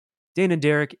Dan and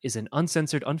Derek is an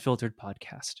uncensored, unfiltered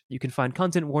podcast. You can find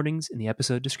content warnings in the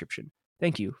episode description.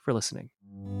 Thank you for listening.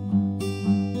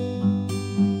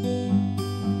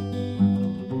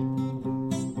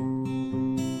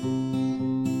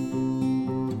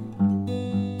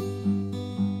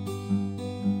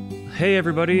 Hey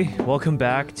everybody, welcome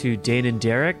back to Dan and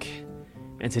Derek,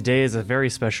 and today is a very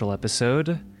special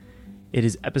episode. It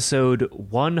is episode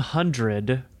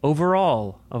 100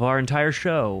 overall of our entire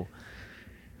show.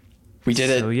 We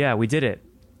did it. So yeah, we did it.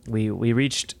 We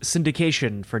reached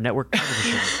syndication for network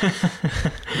television.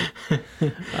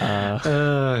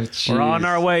 We're on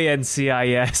our way,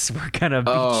 NCIS. We're gonna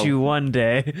beat you one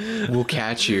day. We'll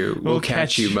catch you. We'll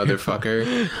catch you,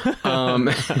 motherfucker.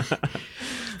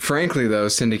 Frankly, though,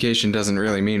 syndication doesn't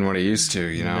really mean what it used to,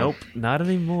 you know? Nope, not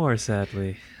anymore,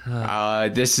 sadly.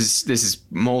 This is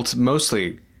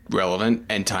mostly relevant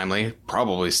and timely.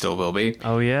 Probably still will be.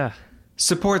 Oh, yeah.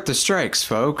 Support the strikes,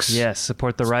 folks. Yes,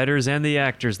 support the writers and the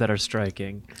actors that are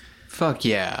striking. Fuck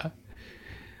yeah.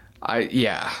 I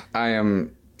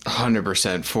am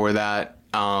 100% for that.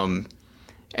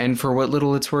 And for what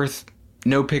little it's worth,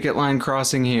 no picket line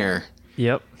crossing here.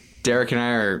 Yep. Derek and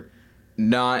I are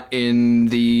not in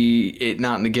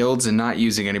the guilds and not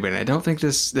using anybody. I don't think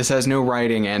this has no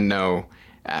writing and no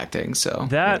acting. So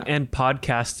that and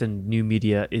podcast and new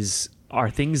media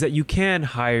are things that you can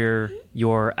hire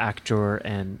your actor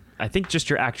and I think just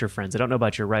your actor friends. I don't know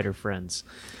about your writer friends,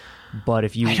 but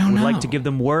if you would like to give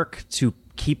them work to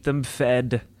keep them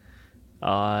fed,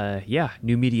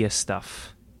 new media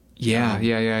stuff. Yeah.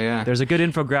 There's a good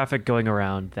infographic going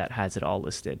around that has it all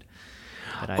listed.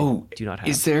 That I do not have.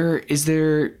 Is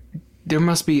there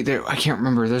must be there. I can't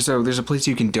remember. There's a place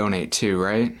you can donate to,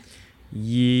 right?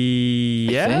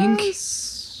 Yes.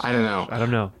 I don't know. I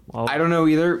don't know. I don't know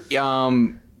either.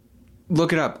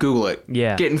 Look it up. Google it.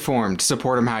 Yeah. Get informed.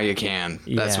 Support them how you can.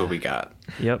 That's what we got.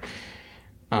 Yep.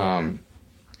 But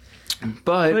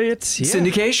it's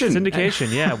syndication.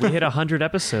 Syndication, yeah. We hit 100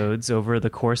 episodes over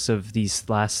the course of these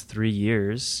last 3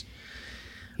 years.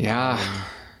 Yeah.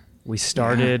 We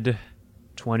started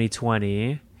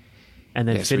 2020 and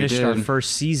then finished our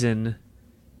first season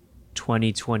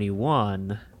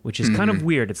 2021, which is kind of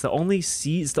weird. It's the only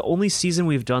season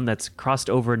we've done that's crossed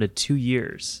over into 2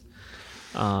 years.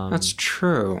 That's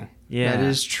true. Yeah. That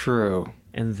is true.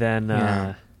 And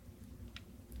then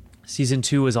season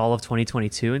 2 was all of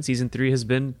 2022 and season 3 has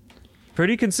been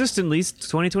pretty consistently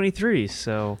 2023.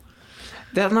 So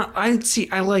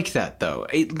I like that though.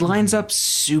 It lines up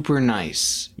super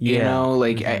nice. You know,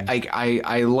 like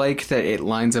I like that it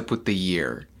lines up with the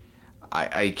year.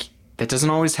 That doesn't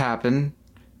always happen,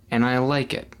 and I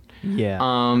like it. Yeah.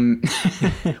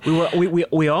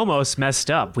 We almost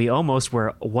messed up. We almost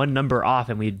were one number off,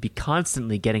 and we'd be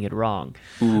constantly getting it wrong.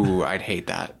 Ooh, I'd hate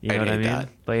that. You know what I mean? That.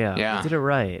 But yeah, we did it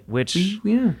right. Which,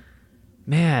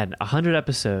 man, 100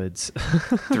 episodes.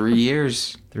 3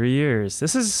 years. 3 years.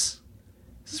 This is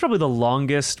probably the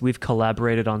longest we've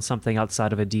collaborated on something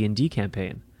outside of a D&D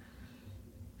campaign.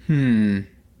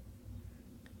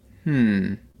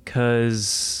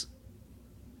 Because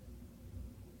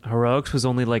Heroics was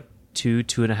only like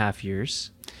 2.5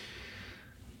 years.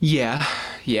 Yeah,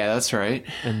 that's right.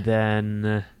 And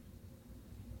then,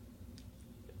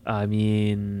 I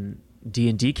mean,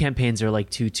 D&D campaigns are like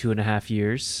 2.5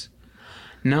 years.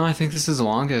 No, I think this is the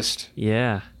longest.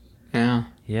 Yeah.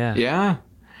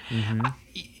 Mm-hmm.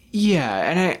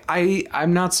 Yeah, and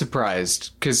I'm not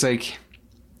surprised because like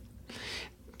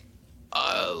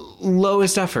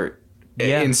lowest effort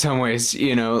in some ways,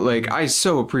 you know, like I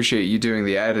so appreciate you doing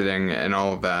the editing and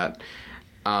all of that.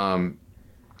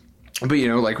 But you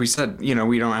know, like we said, you know,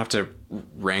 we don't have to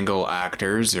wrangle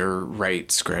actors or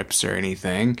write scripts or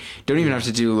anything. Don't even have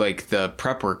to do like the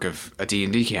prep work of a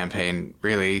D&D campaign.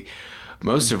 Really,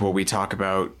 most of what we talk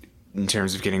about in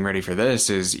terms of getting ready for this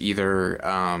is either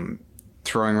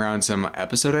throwing around some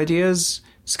episode ideas,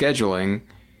 scheduling,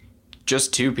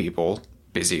 just 2 people,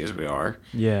 busy as we are.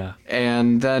 Yeah.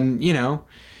 And then, you know,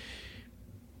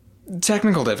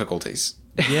 technical difficulties.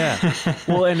 Yeah.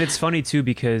 Well, and it's funny too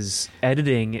because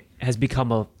editing has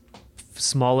become a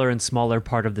smaller and smaller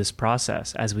part of this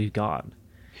process as we've gone.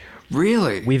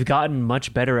 Really? We've gotten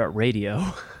much better at radio.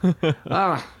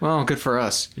 Well, good for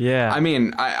us. Yeah. I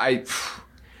mean, I've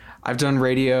done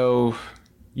radio.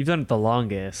 You've done it the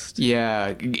longest.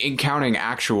 Yeah, in counting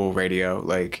actual radio,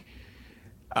 like,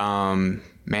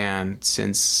 man,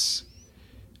 since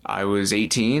I was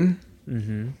 18.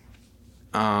 Mm-hmm.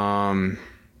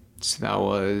 So that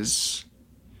was,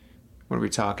 what are we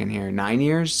talking here? 9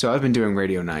 years? So I've been doing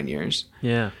radio 9 years.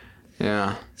 Yeah.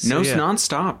 Yeah. So,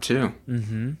 nonstop too.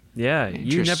 Mm-hmm. Yeah.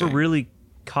 You never really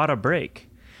caught a break.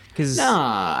 Because no,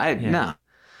 I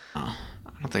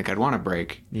don't think I'd want to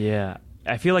break. Yeah,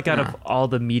 I feel like out of all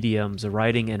the mediums,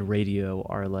 writing and radio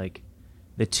are like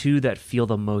the two that feel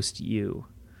the most you.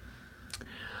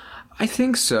 I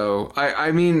think so.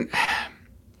 I mean,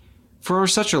 for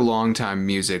such a long time,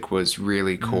 music was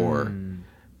really core.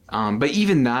 But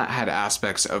even that had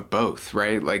aspects of both,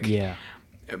 right? Like,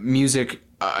 music,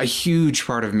 a huge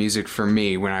part of music for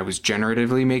me when I was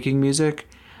generatively making music,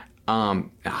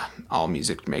 all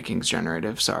music making is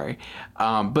generative, sorry.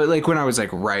 But like when I was like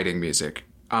writing music,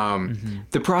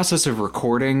 the process of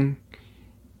recording,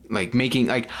 like making,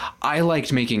 like I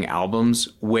liked making albums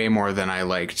way more than I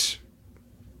liked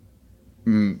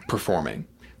performing.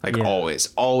 Like always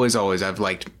I've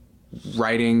liked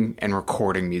writing and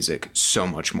recording music so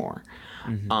much more.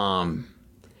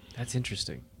 That's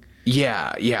interesting.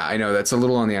 Yeah, I know that's a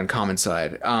little on the uncommon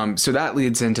side. So that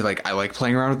leads into like I like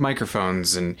playing around with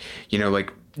microphones and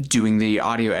like doing the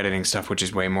audio editing stuff, which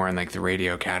is way more in like the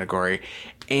radio category.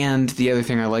 And the other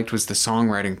thing I liked was the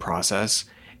songwriting process.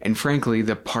 And frankly,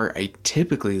 the part I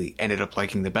typically ended up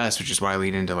liking the best, which is why I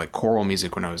lead into like choral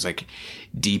music when I was like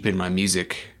deep in my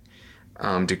music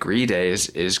degree days,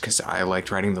 is because I liked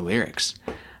writing the lyrics.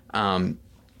 Which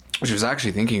I was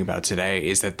actually thinking about today,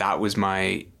 is that was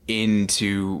my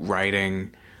into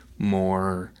writing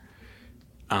more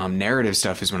narrative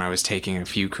stuff, is when I was taking a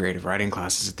few creative writing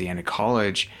classes at the end of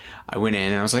college. I went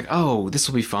in and I was like, oh, this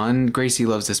will be fun. Gracie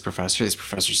loves this professor. This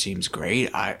professor seems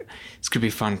great. This could be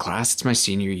a fun class. It's my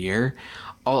senior year.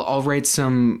 I'll write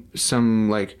some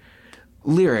like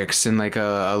lyrics and like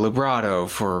a vibrato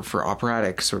for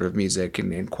operatic sort of music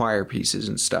and choir pieces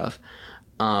and stuff.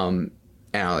 And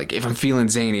I'll, like, if I'm feeling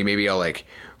zany, maybe I'll like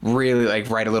really like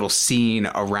write a little scene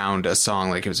around a song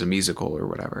like it was a musical or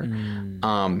whatever.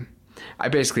 I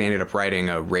basically ended up writing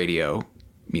a radio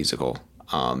musical,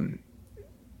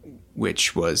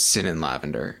 which was Sin and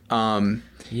Lavender. I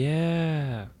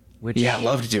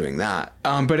loved doing that.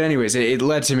 But anyways, it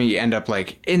led to me end up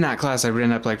like in that class, I would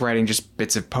end up like writing just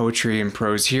bits of poetry and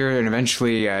prose here. And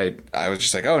eventually I was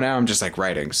just like, oh, now I'm just like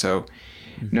writing. So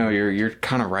no, you're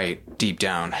kind of right deep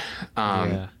down.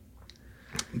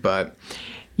 But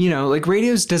like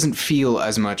radios doesn't feel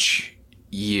as much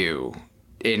you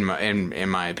in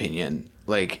my opinion.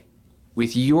 Like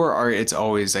with your art, it's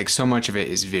always like so much of it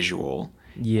is visual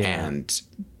and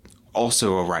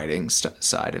also a writing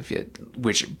side of it,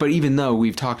 but even though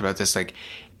we've talked about this, like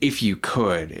if you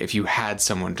had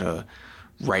someone to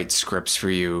write scripts for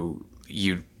you,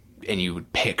 you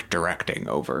would pick directing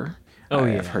over.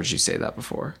 I've heard you say that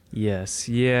before. Yes.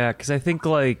 Yeah. Cause I think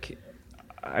like,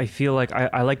 I feel like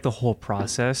I like the whole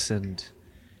process, and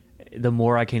the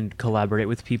more I can collaborate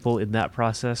with people in that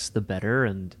process, the better,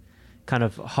 and kind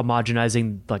of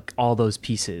homogenizing like all those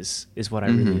pieces is what I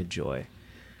really enjoy.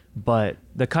 But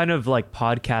the kind of like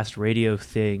podcast radio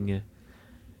thing,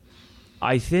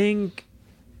 I don't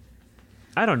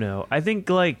know. I think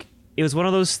like it was one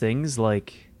of those things,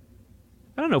 like,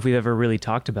 I don't know if we've ever really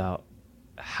talked about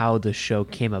how the show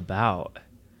came about,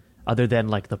 other than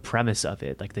like the premise of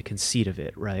it, like the conceit of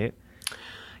it, right?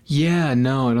 Yeah,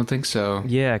 no, I don't think so.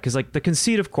 Yeah, because like the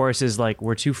conceit, of course, is like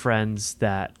we're two friends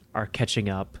that are catching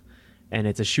up, and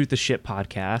it's a shoot the shit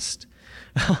podcast.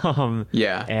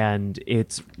 And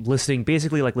it's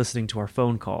basically like listening to our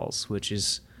phone calls, which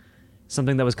is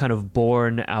something that was kind of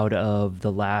born out of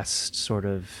the last sort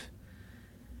of,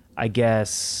 I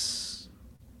guess,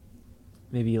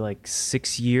 maybe like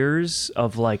 6 years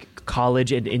of like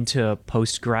college and into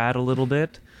post-grad a little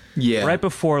bit. Yeah. Right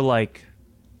before like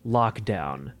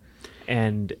lockdown,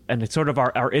 and it's sort of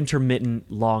our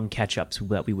intermittent long catch-ups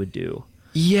that we would do.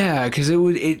 Yeah, because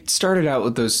it started out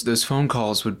with those phone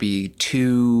calls would be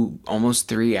 2, almost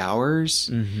 3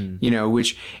 hours,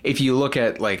 which if you look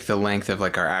at like the length of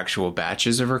like our actual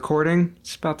batches of recording,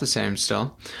 it's about the same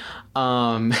still.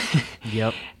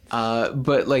 Yep.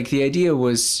 But like the idea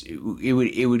was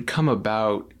it would come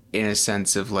about in a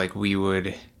sense of like we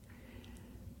would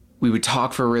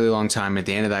talk for a really long time. At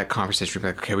the end of that conversation, we'd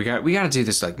be like, okay, we got to do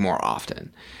this like more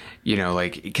often,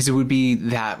 like because it would be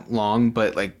that long,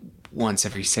 but like once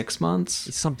every 6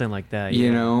 months, something like that,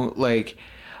 like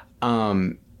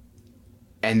and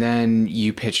then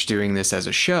you pitch doing this as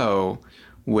a show,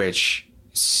 which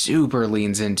super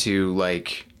leans into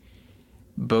like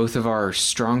both of our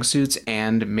strong suits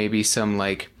and maybe some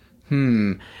like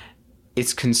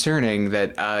it's concerning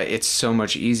that it's so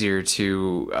much easier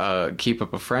to keep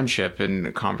up a friendship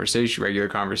and regular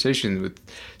conversation with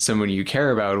someone you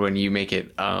care about when you make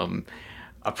it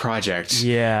a project.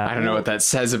 Yeah. I don't know what that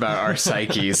says about our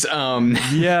psyches.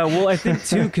 Yeah, well, I think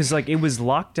too, because like it was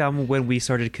lockdown when we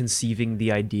started conceiving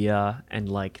the idea and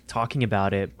like talking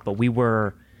about it, but we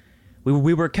were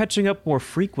catching up more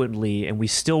frequently, and we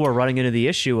still were running into the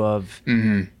issue of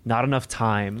not enough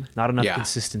time, not enough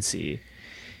consistency.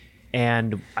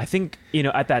 And I think,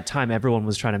 at that time, everyone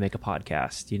was trying to make a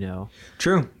podcast,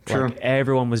 True. Like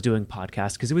everyone was doing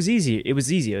podcasts because it was easy.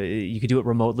 You could do it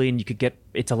remotely, and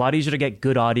it's a lot easier to get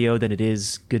good audio than it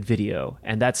is good video.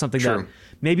 And that's something that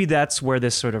maybe that's where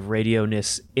this sort of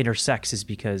radio-ness intersects, is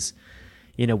because,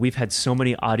 we've had so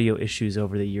many audio issues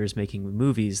over the years making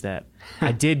movies that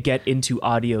I did get into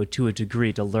audio to a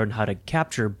degree to learn how to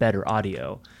capture better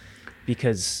audio,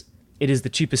 because it is the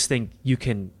cheapest thing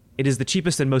it is the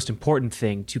cheapest and most important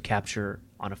thing to capture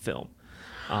on a film.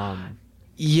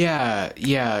 Yeah.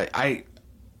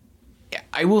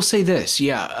 I will say this.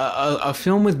 Yeah, a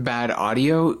film with bad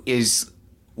audio is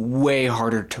way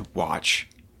harder to watch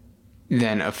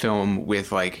than a film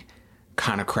with like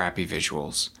kind of crappy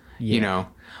visuals. Yeah.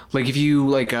 Like if you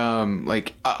like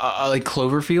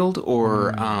Cloverfield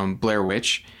or Blair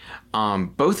Witch,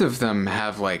 both of them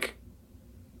have like,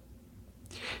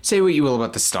 say what you will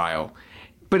about the style,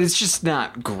 but it's just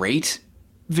not great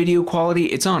video quality.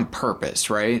 It's on purpose,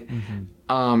 right?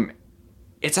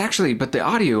 It's actually, but the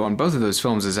audio on both of those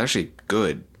films is actually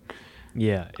good.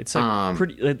 Yeah, it's like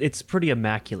pretty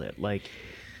immaculate. Like,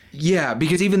 yeah,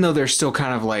 because even though they're still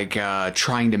kind of like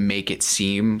trying to make it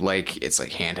seem like it's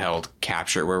like handheld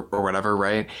capture or whatever,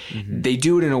 right? They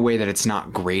do it in a way that it's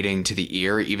not grating to the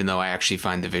ear, even though I actually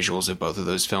find the visuals of both of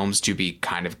those films to be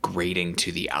kind of grating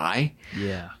to the eye.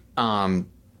 Yeah.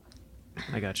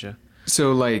 I gotcha.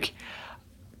 So like,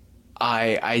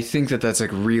 I think that's like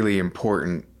really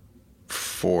important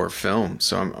for film.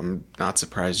 So I'm not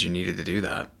surprised you needed to do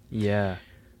that. Yeah,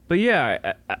 but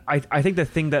yeah, I think the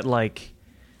thing that like,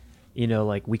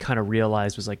 like we kind of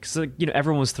realized was like, so,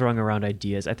 everyone was throwing around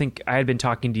ideas. I think I had been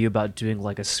talking to you about doing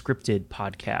like a scripted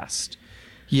podcast.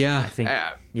 Yeah, I think.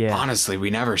 Honestly, we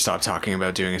never stopped talking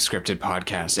about doing a scripted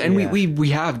podcast, and we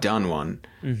have done one,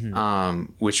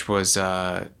 which was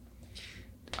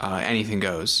Anything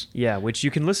Goes. Yeah, which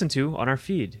you can listen to on our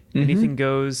feed. Anything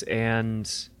Goes,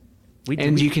 and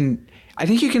you can. I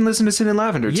think you can listen to Sin and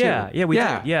Lavender too. Yeah, we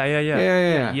did.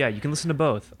 Yeah. You can listen to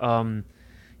both.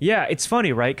 Yeah, it's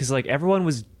funny, right? Because like everyone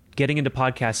was getting into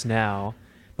podcasts now,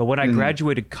 but when I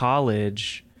graduated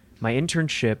college, my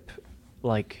internship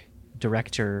like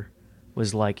director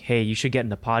was like, "Hey, you should get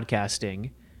into podcasting.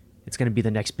 It's going to be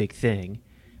the next big thing."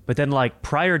 But then like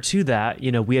prior to that,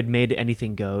 we had made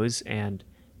Anything Goes, and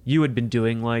you had been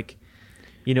doing like,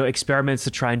 experiments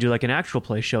to try and do like an actual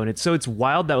play show, and it's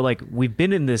wild that like we've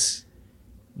been in this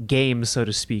game, so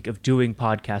to speak, of doing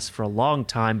podcasts for a long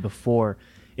time before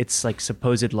it's like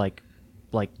supposed like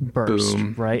burst,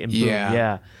 boom. Right? And boom,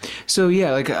 yeah. So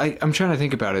yeah, like I'm trying to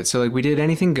think about it. So like we did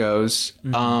Anything Goes.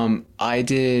 I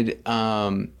did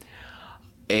a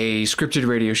scripted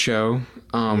radio show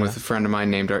with a friend of mine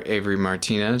named Avery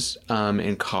Martinez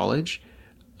in college.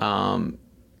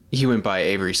 He went by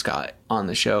Avery Scott on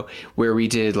the show, where we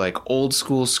did like old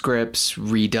school scripts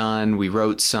redone. We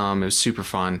wrote some. It was super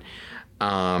fun.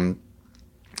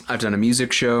 I've done a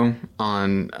music show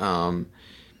on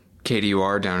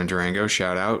KDUR down in Durango.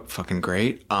 Shout out. Fucking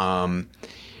great. Sin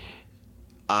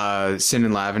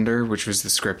and Lavender, which was the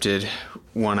scripted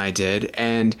one I did.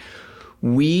 And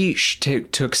we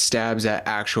took stabs at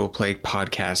actual play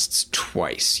podcasts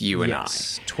twice, you and I.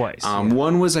 Twice.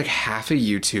 One was like half a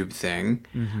YouTube thing.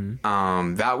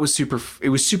 That was it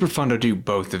was super fun to do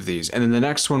both of these. And then the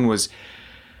next one was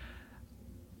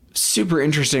super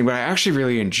interesting, but I actually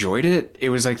really enjoyed it. It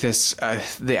was like this,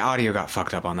 the audio got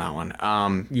fucked up on that one.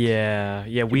 But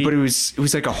it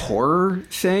was like a horror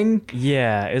thing.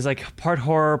 Yeah, it was like part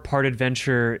horror, part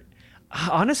adventure.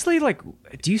 Honestly, like,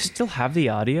 do you still have the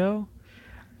audio?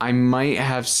 I might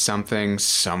have something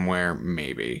somewhere,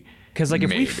 maybe. Because like if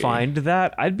we find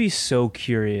that, I'd be so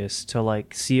curious to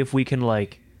like see if we can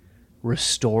like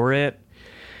restore it.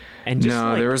 And just,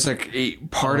 no, there was like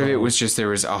part of it was just there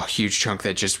was a huge chunk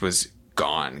that just was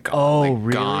gone. Oh, like,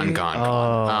 really?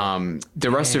 Gone.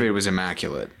 The rest of it was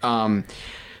immaculate.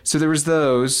 So there were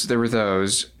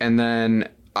those, and then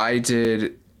I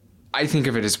think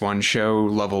of it as one show,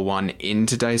 level 1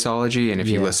 into Diceology, and if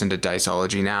you listen to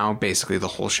Diceology now, basically the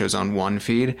whole show's on one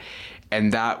feed,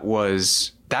 and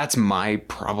that's my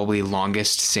probably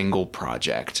longest single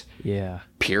project. Yeah.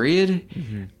 Period.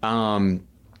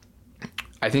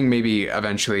 I think maybe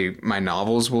eventually my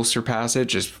novels will surpass it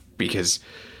just because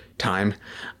time.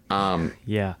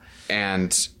 Yeah.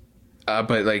 And,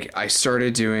 but like I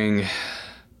started doing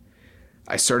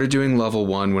I started doing level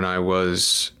 1 when I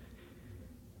was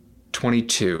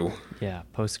 22. Yeah,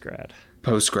 post-grad.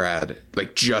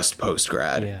 Like just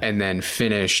post-grad, Yeah. and then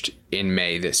finished in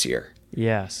May this year.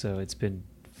 Yeah, so it's been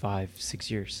 5-6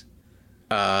 years.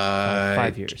 5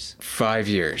 5 years. 5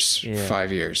 years. Yeah.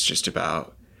 5 years, just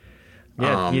about.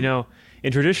 Yeah,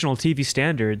 in traditional TV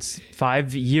standards,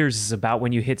 5 years is about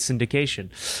when you hit syndication.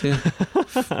 Yeah.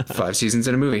 5 seasons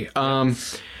in a movie.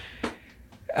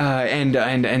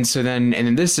 And so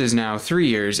then this is now 3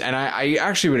 years, and I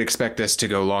actually would expect this to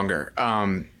go longer.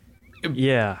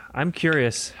 Yeah, I'm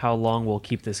curious how long we'll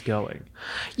keep this going.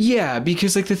 Yeah,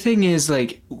 because like the thing is,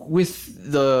 like with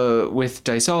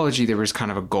Diceology, there was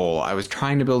kind of a goal. I was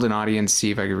trying to build an audience,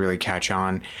 see if I could really catch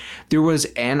on. There was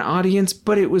an audience,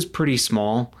 but it was pretty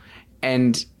small,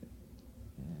 and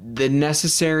the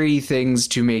necessary things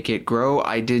to make it grow,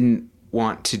 I didn't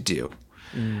want to do.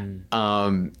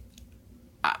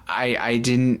 I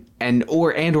didn't,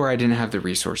 or I didn't have the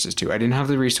resources to. I didn't have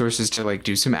the resources to like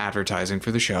do some advertising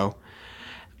for the show.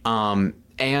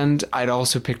 And I'd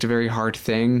also picked a very hard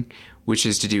thing, which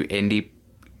is to do indie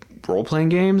role-playing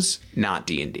games, not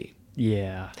D&D.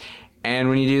 Yeah. And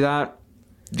when you do that,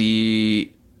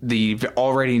 the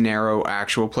already narrow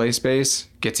actual play space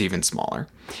gets even smaller.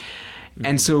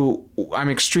 And so I'm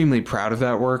extremely proud of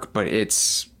that work, but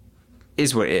is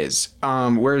what it is.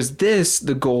 Whereas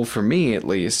the goal for me at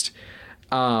least,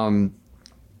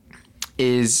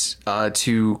 is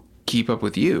to keep up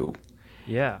with you.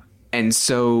 Yeah. And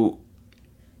so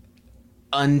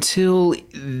until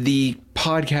the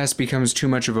podcast becomes too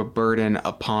much of a burden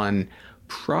upon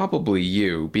probably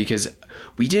you, because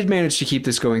we did manage to keep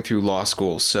this going through law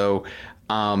school. So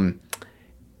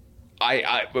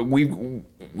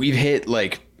we've hit,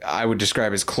 like, I would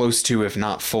describe as close to, if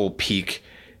not full peak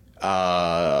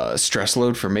stress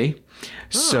load for me.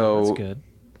 So that's good.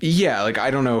 Yeah, like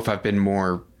I don't know if I've been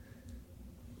more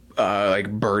like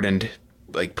burdened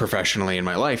like professionally in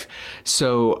my life.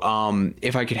 So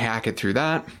if I could hack it through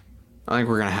that, I think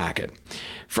we're gonna hack it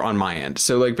on my end.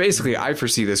 So like basically I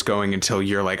foresee this going until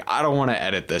you're like, I don't want to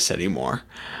edit this anymore.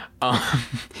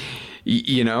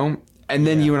 You know? And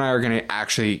then you and I are gonna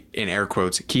actually, in air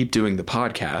quotes, keep doing the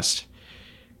podcast,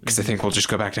 because I think we'll just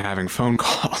go back to having phone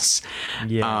calls.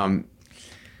 Yeah.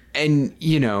 And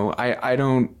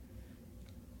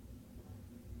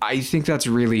I think that's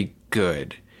really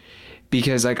good,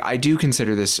 because like I do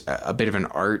consider this a bit of an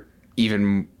art,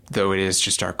 even though it is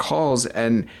just our calls.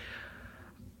 And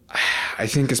I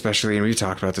think especially, and we've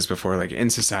talked about this before, like in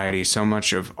society, so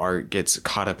much of art gets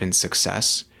caught up in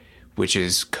success, which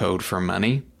is code for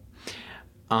money.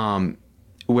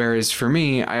 Whereas for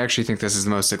me, I actually think this is the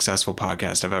most successful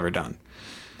podcast I've ever done,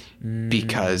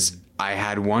 because I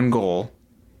had one goal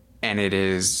and it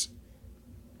is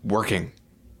working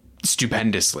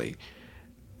stupendously.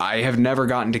 I have never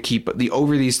gotten to keep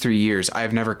over these 3 years. I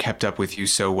have never kept up with you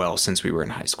so well since we were in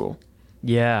high school.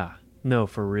 Yeah. No,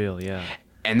 for real. Yeah.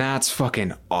 And that's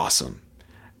fucking awesome.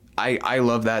 I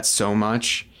love that so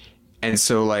much. And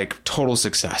so like total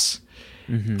success,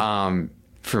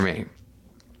 for me.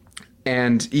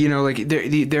 And, you know, like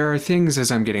there are things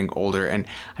as I'm getting older, and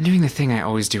I'm doing the thing I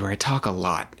always do where I talk a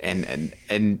lot, and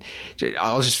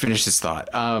I'll just finish this thought.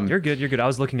 You're good. I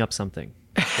was looking up something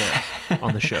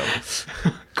on the show.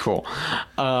 Cool.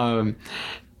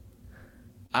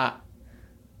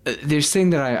 This thing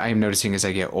that I'm noticing as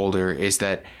I get older is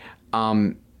that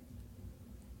I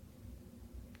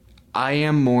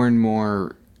am more and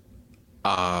more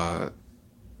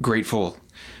grateful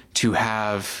to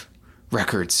have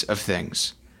records of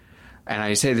things. And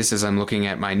I say this as I'm looking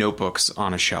at my notebooks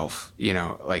on a shelf, you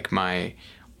know, like my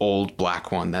old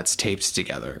black one that's taped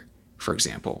together, for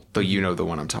example, though you know the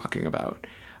one I'm talking about.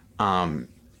 I'm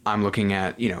looking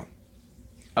at, you know,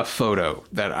 a photo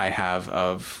that I have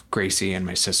of Gracie and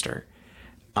my sister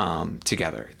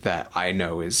together that I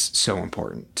know is so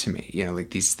important to me, you know,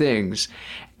 like these things.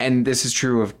 And this is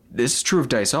true of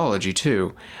Diceology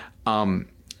too.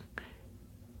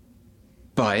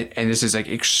 But, and this is like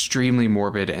extremely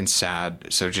morbid and sad,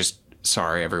 so just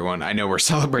sorry everyone. I know we're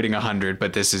celebrating 100,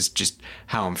 but this is just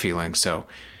how I'm feeling, so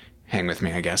hang with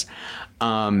me, I guess.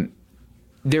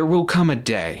 There will come a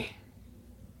day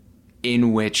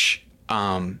in which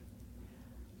I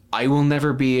will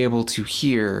never be able to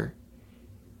hear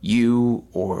you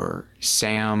or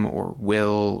Sam or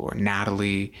Will or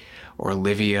Natalie or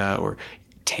Olivia or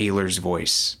Taylor's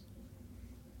voice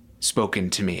spoken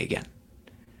to me again.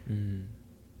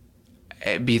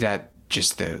 Be that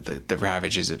just the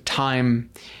ravages of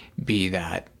time, be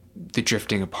that the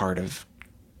drifting apart of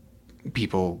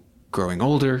people growing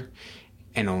older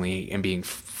and being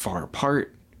far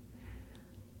apart.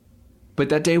 But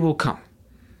that day will come.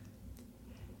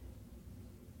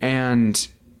 And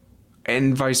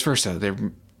vice versa.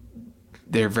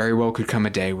 There very well could come a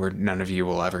day where none of you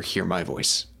will ever hear my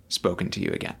voice spoken to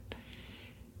you again.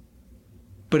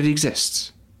 But it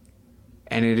exists.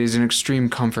 And it is an extreme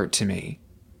comfort to me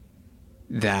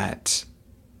that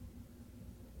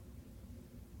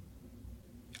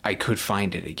I could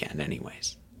find it again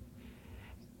anyways.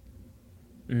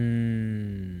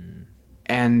 And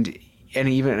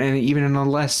even in a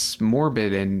less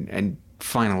morbid and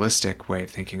finalistic way of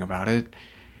thinking about it,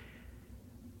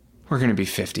 we're going to be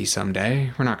 50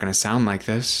 someday. We're not going to sound like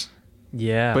this.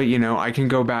 Yeah. But, you know, I can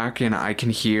go back and I can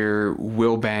hear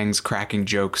Will Bangs cracking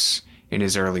jokes in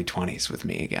his early 20s with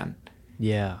me again.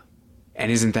 Yeah. And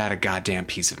isn't that a goddamn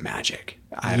piece of magic?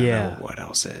 I don't know what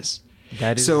else is.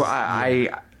 That is. So I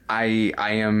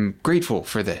am grateful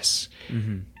for this.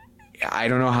 Mm-hmm. I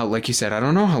don't know how, like you said, I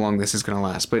don't know how long this is going to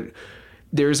last, but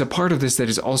there's a part of this that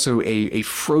is also a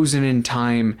frozen in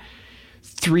time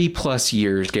 3+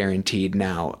 years guaranteed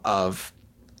now of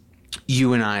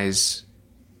you and I's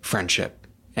friendship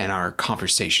and our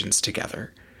conversations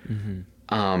together.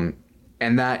 Mm-hmm.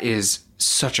 And that is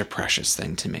such a precious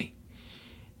thing to me.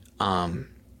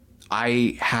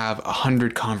 I have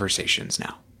 100 conversations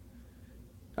now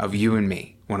of you and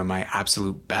me, one of my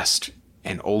absolute best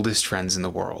and oldest friends in the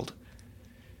world,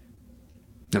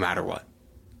 no matter what.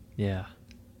 Yeah.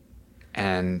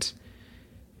 And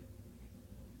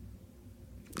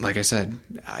like I said,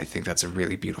 I think that's a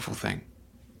really beautiful thing.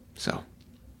 So.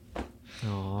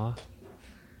 Aw.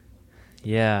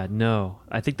 Yeah, no.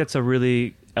 I think that's a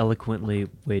really eloquently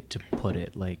way to put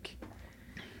it. Like,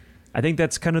 I think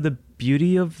that's kind of the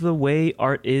beauty of the way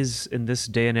art is in this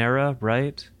day and era,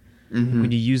 right? Mm-hmm.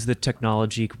 When you use the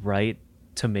technology right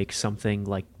to make something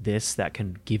like this that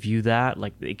can give you that,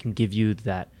 like it can give you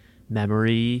that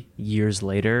memory years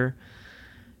later,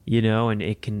 you know, and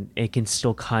it can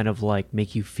still kind of like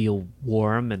make you feel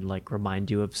warm and like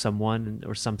remind you of someone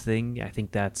or something. I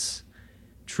think that's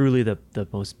truly the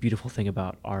most beautiful thing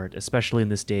about art, especially in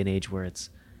this day and age where it's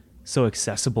so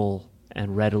accessible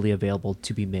and readily available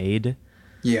to be made.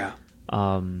 Yeah.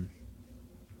 And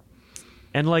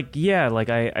like, yeah, like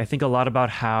I think a lot about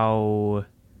how,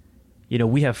 you know,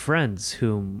 we have friends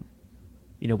whom,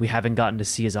 you know, we haven't gotten to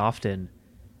see as often,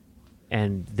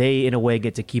 and they in a way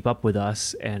get to keep up with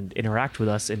us and interact with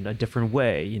us in a different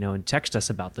way, you know, and text us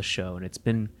about the show. And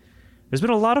there's been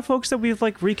a lot of folks that we've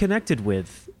like reconnected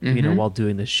with, mm-hmm. you know, while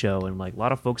doing this show, and like a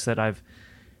lot of folks that I've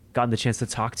gotten the chance to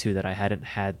talk to that I hadn't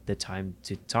had the time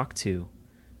to talk to.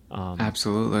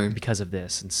 Absolutely. Because of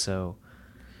this. And so,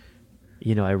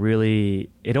 you know,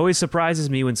 it always surprises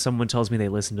me when someone tells me they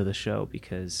listen to the show,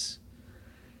 because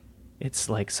it's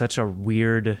like such a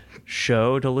weird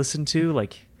show to listen to.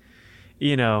 Like,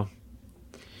 you know,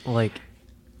 like,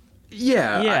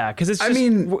 yeah, because it's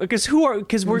just,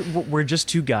 because we're just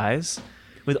two guys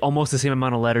with almost the same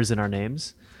amount of letters in our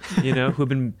names, you know, who have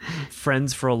been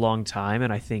friends for a long time.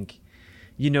 And I think,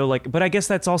 you know, like, but I guess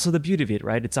that's also the beauty of it,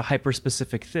 right? It's a hyper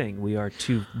specific thing. We are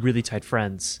two really tight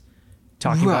friends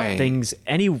talking about things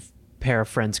any pair of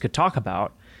friends could talk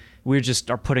about. We just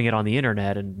are putting it on the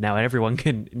internet, and now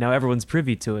everyone's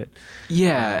privy to it.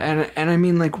 Yeah. And I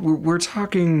mean, like, we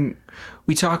talk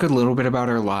a little bit about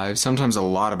our lives, sometimes a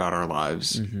lot about our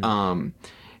lives. Mm-hmm.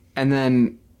 And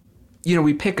then, you know,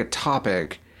 we pick a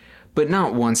topic, but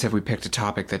not once have we picked a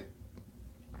topic that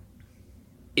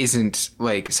isn't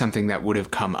like something that would have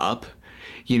come up,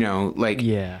 you know, like,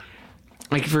 yeah,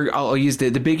 like I'll use the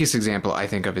biggest example I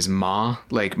think of is Ma.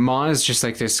 Like, Ma is just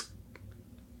like this.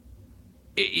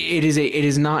 It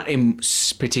is not a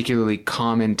particularly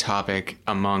common topic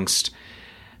amongst,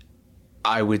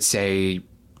 I would say,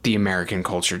 the American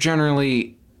culture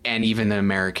generally, and even the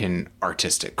American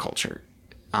artistic culture.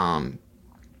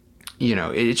 You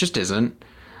know, it just isn't.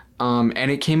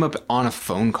 And it came up on a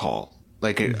phone call,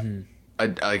 like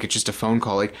just a phone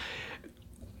call. Like,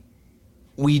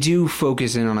 we do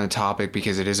focus in on a topic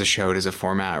because it is a show, it is a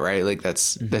format, right? Like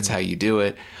that's how you do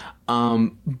it.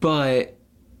 But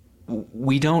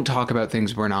we don't talk about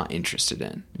things we're not interested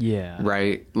in. Yeah.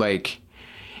 Right? Like,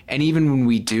 and even when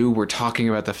we do, we're talking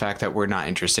about the fact that we're not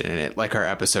interested in it, like our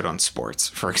episode on sports,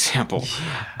 for example.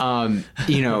 Yeah.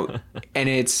 You know, and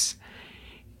it's,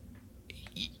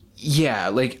 yeah,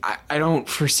 like I don't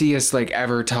foresee us like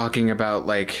ever talking about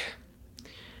like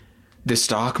the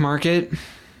stock market.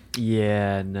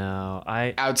 Yeah, no.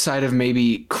 Outside of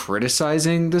maybe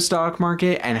criticizing the stock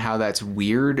market and how that's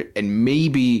weird, and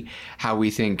maybe how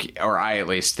we think, or I at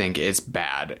least think, it's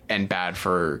bad and bad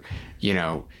for, you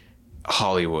know,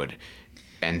 Hollywood.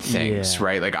 and things, Yeah.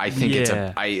 right? Like I think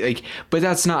Yeah. but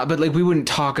that's not, but like we wouldn't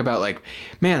talk about like,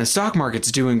 man, the stock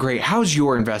market's doing great. How's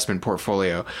your investment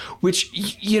portfolio? Which,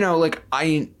 you know, like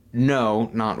I know,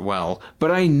 not well,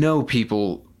 but I know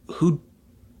people who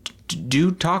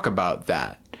do talk about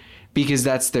that because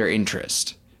that's their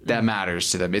interest. That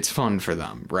matters to them. It's fun for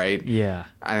them, right? Yeah.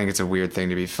 I think it's a weird thing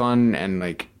to be fun, and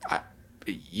like,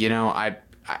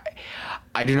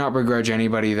 I do not begrudge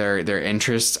anybody their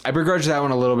interests. I begrudge that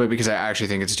one a little bit because I actually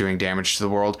think it's doing damage to the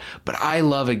world. But I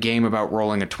love a game about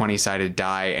rolling a 20-sided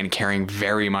die and caring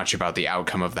very much about the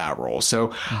outcome of that roll.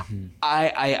 So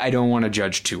I don't want to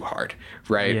judge too hard,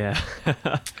 right? Yeah.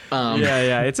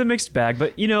 Yeah. It's a mixed bag,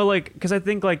 but you know, like, because I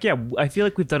think like, yeah, I feel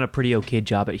like we've done a pretty okay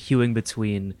job at hewing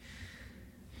between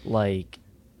like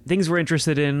things we're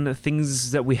interested in,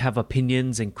 things that we have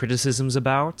opinions and criticisms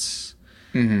about.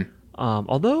 Mm-hmm.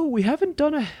 Although we haven't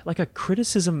done a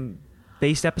criticism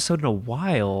based episode in a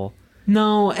while.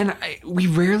 No, and we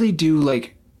rarely do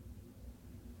like.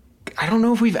 I don't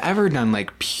know if we've ever done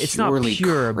like purely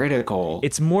critical.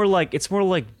 It's more like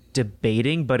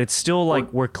debating, but it's still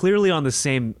like we're clearly on the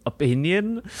same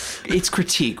opinion. It's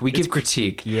critique. We give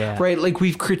critique. Yeah. Right? Like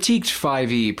we've critiqued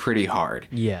 5e pretty hard.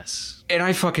 Yes. And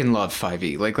I fucking love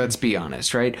 5e. Like, let's be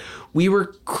honest, right? We were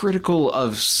critical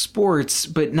of sports,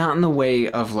 but not in the way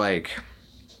of like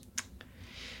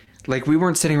we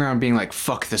weren't sitting around being like,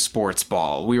 fuck the sports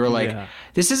ball. We were like,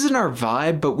 this isn't our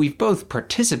vibe, but we've both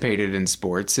participated in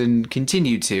sports and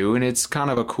continue to, and it's kind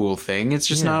of a cool thing. It's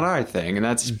just not our thing, and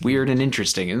that's weird and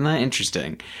interesting. Isn't that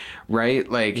interesting? Right?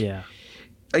 Like,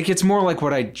 like it's more like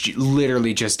what I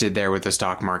literally just did there with the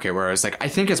stock market, where I was like, I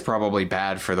think it's probably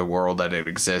bad for the world that it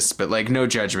exists, but like no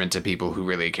judgment to people who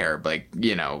really care, like,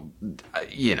 you know,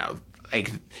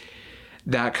 like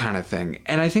that kind of thing.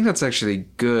 And I think that's actually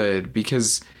good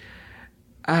because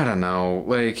I don't know,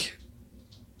 like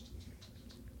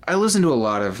I listen to a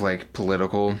lot of like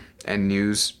political and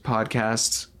news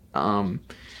podcasts.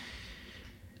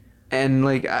 And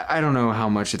like, I don't know how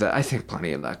much of that, I think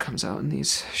plenty of that comes out in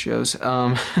these shows.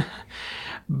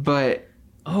 But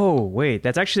oh, wait,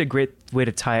 that's actually a great way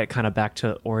to tie it kind of back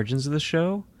to origins of the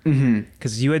show.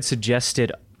 Because you had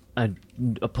suggested a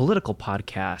political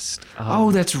podcast.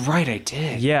 Oh, that's right, I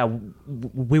did. Yeah,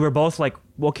 we were both like,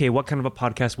 okay, what kind of a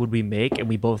podcast would we make? And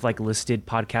we both like listed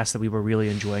podcasts that we were really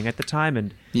enjoying at the time.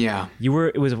 And yeah,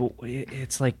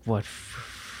 it's like what,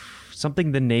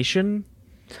 something The Nation.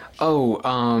 Oh,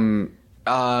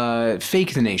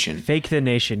 Fake the Nation. Fake the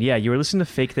Nation. Yeah, you were listening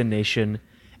to Fake the Nation,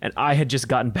 and I had just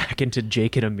gotten back into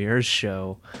Jake and Amir's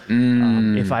show,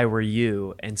 If I Were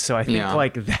You. And so I think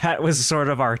like that was sort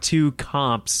of our two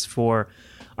comps for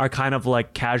our kind of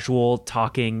like casual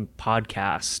talking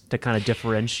podcast to kind of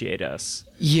differentiate us.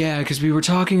 Yeah, because we were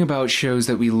talking about shows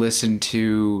that we listened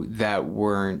to that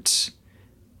weren't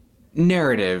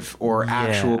narrative or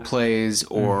actual plays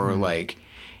or like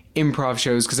improv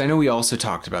shows, because I know we also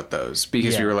talked about those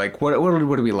because we were like, what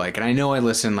do we like? And I know I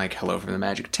listened like Hello from the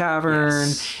Magic Tavern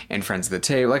and Friends of the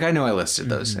Table. Like I know I listed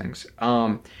those things.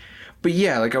 But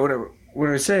yeah, like what I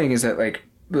was saying is that like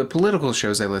the political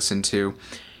shows I listen to,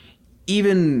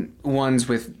 even ones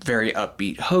with very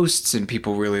upbeat hosts and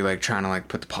people really like trying to like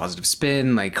put the positive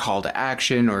spin, like call to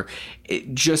action or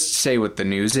just say what the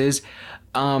news is,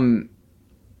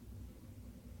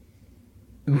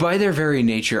 by their very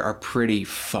nature are pretty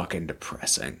fucking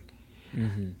depressing.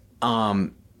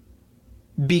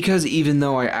 Because even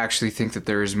though I actually think that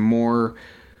there is more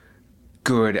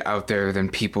good out there than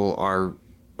people are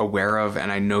aware of,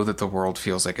 and I know that the world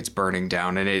feels like it's burning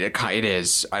down, and it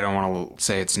is. I don't want to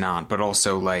say it's not, but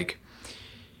also like,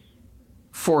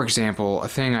 for example, a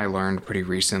thing I learned pretty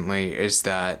recently is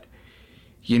that,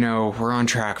 you know, we're on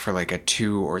track for like a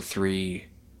 2 or 3,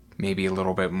 maybe a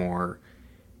little bit more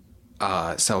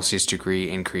Celsius degree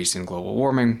increase in global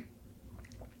warming,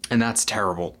 and that's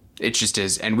terrible. It just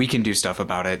is, and we can do stuff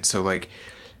about it. So like,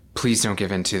 please don't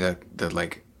give in to the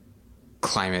like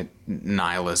climate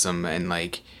nihilism and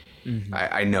like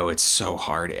I know it's so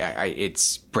hard.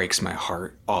 It breaks my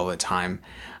heart all the time.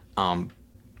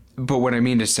 But what I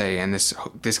mean to say, and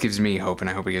this gives me hope, and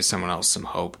I hope it gives someone else some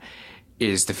hope,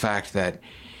 is the fact that in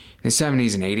the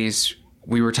 70s and 80s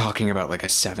we were talking about like a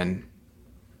 7,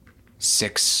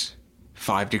 6,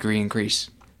 5 degree increase,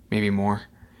 maybe more.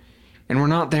 And we're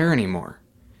not there anymore.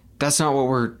 That's not what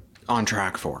we're on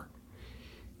track for.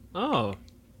 Oh,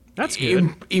 that's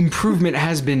good. Improvement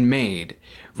has been made,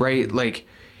 right? Like,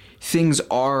 things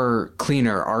are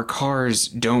cleaner. Our cars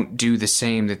don't do the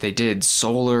same that they did.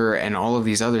 Solar and all of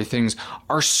these other things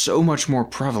are so much more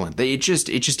prevalent. It just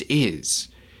is.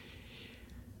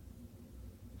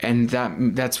 and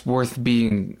that's worth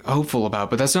being hopeful about.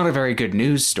 But that's not a very good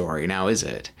news story now, is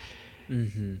it?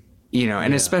 Mm-hmm. You know,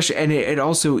 and especially, and it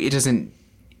also, it doesn't,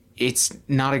 it's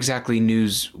not exactly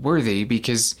newsworthy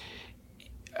because,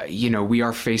 you know, we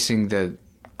are facing the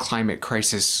climate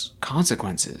crisis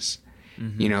consequences.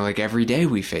 You know, like every day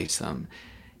we face them,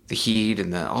 the heat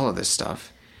and all of this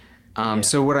stuff.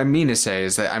 So what I mean to say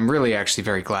is that I'm really actually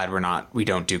very glad we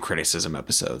don't do criticism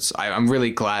episodes. I'm really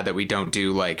glad that we don't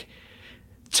do like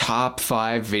top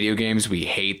 5 video games we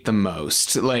hate the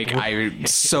most. Like, I'm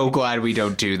so glad we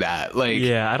don't do that. Like,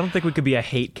 yeah, I don't think we could be a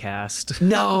hate cast.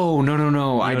 No. You know what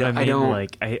I mean? I don't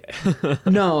like.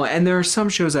 No, and there are some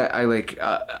shows that I like.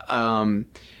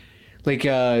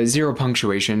 Zero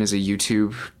Punctuation is a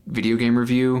YouTube video game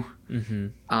review,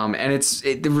 and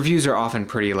the reviews are often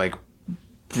pretty like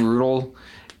brutal.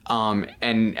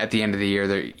 And at the end of the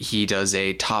year, he does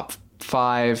a top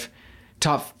 5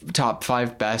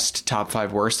 best, top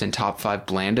 5 worst, and top 5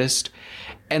 blandest,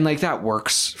 and like that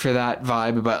works for that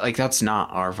vibe. But like that's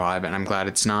not our vibe, and I'm glad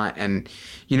it's not. And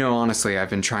you know, honestly, I've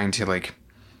been trying to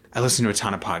I listen to a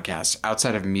ton of podcasts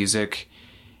outside of music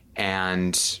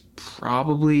and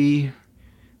probably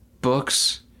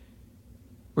books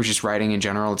or just writing in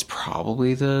general. It's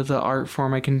probably the art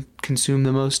form I can consume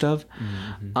the most of.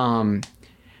 I've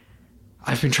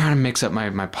been trying to mix up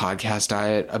my podcast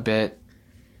diet a bit,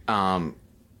 because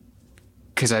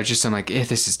I'm like,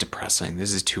 this is depressing,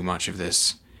 this is too much of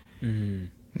this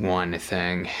one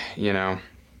thing, you know.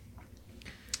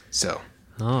 So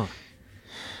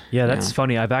yeah, that's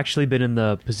funny. I've actually been in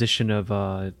the position of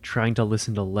trying to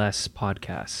listen to less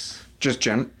podcasts. Just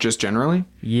generally?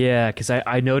 Yeah, because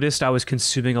I noticed I was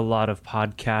consuming a lot of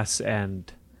podcasts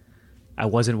and I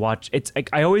wasn't watching. It's like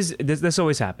this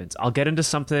always happens. I'll get into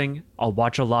something, I'll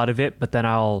watch a lot of it, but then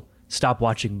I'll stop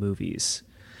watching movies.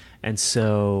 And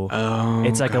so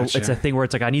it's like it's a thing where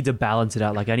it's like I need to balance it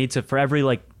out. Like I need to, for every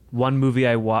like one movie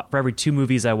I watch, for every 2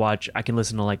 movies I watch, I can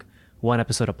listen to like one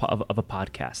episode of a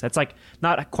podcast. That's like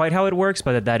not quite how it works,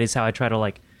 but that is how I try to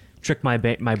like trick my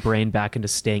brain back into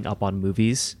staying up on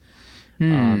movies.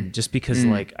 Just because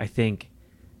like I think,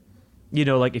 you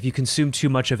know, like if you consume too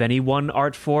much of any one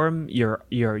art form,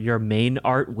 your main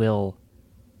art will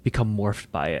become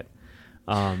morphed by it.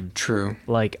 True.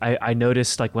 Like I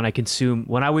noticed like when I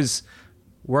was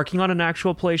working on an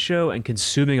actual play show and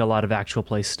consuming a lot of actual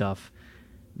play stuff,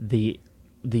 the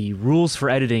rules for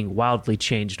editing wildly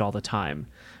changed all the time.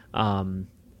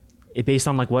 It based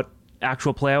on like what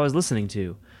actual play I was listening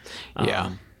to.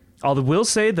 Although will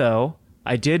say though,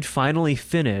 I did finally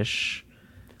finish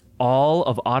all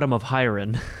of Autumn of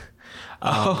Hiron.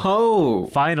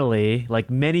 Finally,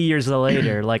 like many years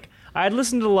later. Like I had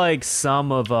listened to like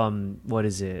some of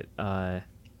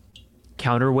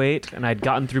Counterweight, and I'd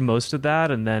gotten through most of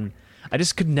that, and then I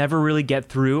just could never really get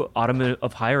through Autumn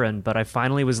of Hiron. But I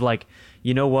finally was like,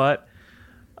 you know what?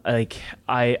 Like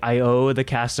I owe the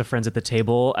cast of Friends at the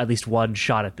Table at least one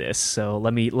shot at this, so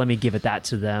let me give it that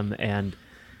to them. And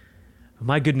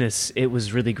my goodness, it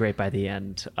was really great by the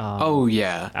end.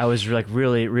 I was like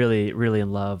really, really, really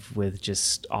in love with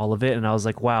just all of it, and I was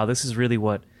like, wow, this is really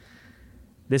what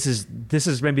this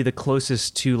is maybe the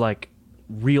closest to like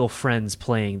real friends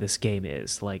playing this game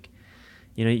is. Like,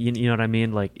 you know what I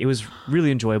mean? Like it was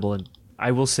really enjoyable, and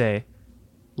I will say,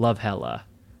 love Hella.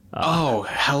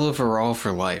 Hella Verall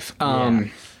for life.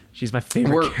 She's my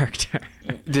favorite character.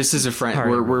 This is a friend.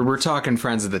 We're talking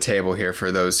Friends at the Table here for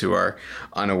those who are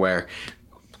unaware.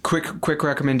 Quick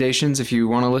recommendations if you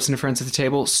want to listen to Friends at the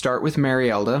Table. Start with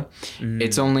Marielda.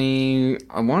 It's only,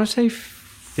 I want to say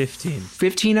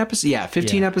 15 episodes. Yeah,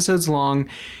 15 episodes long,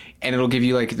 and it'll give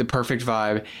you like the perfect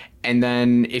vibe. And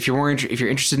then if you're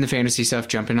interested in the fantasy stuff,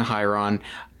 jump into Hyron.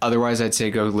 Otherwise, I'd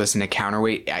say go listen to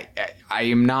Counterweight. I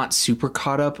am not super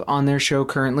caught up on their show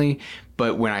currently,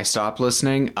 but when I stopped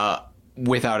listening,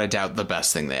 without a doubt, the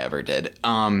best thing they ever did.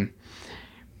 I'd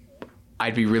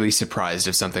be really surprised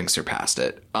if something surpassed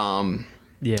it. I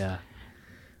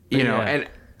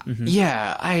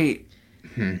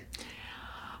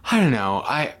don't know.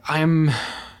 I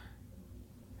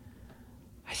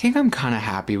think I'm kind of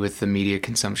happy with the media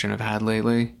consumption I've had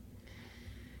lately.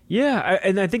 Yeah,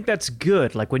 and I think that's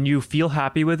good. Like when you feel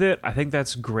happy with it, I think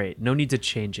that's great. No need to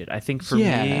change it. I think for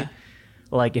me,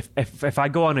 like if I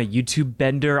go on a YouTube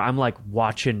bender, I'm like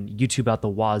watching YouTube out the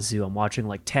wazoo. I'm watching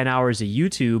like 10 hours of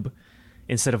YouTube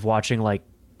instead of watching like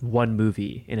one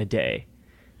movie in a day,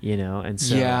 you know? And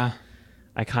so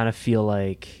I kind of feel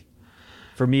like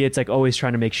for me, it's like always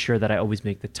trying to make sure that I always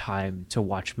make the time to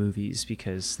watch movies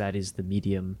because that is the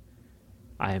medium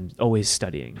I am always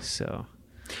studying. So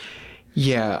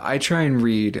Yeah, I try and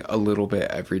read a little bit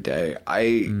every day.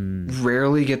 I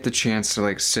rarely get the chance to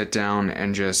like sit down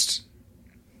and just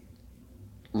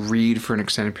read for an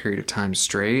extended period of time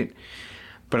straight,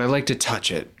 but I like to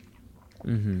touch it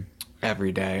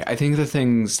every day. I think the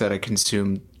things that I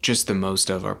consume just the most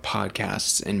of are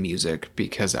podcasts and music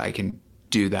because I can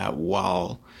do that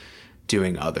while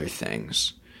doing other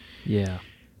things. Yeah.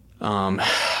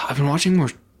 I've been watching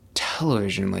more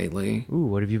television lately. Ooh,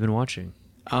 what have you been watching?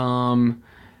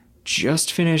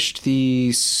 Just finished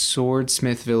the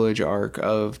Swordsmith Village arc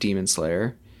of Demon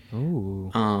Slayer.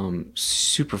 Ooh.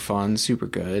 Super fun, super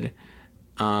good.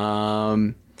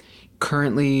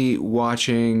 Currently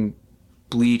watching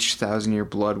Bleach Thousand Year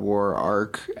Blood War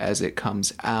arc as it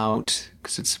comes out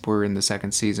because we're in the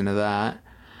second season of that.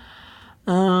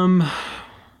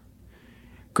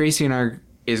 Gracie's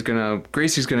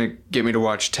gonna get me to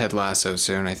watch Ted Lasso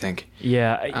soon, I think.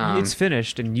 Yeah, it's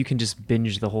finished and you can just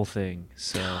binge the whole thing.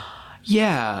 So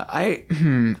yeah, I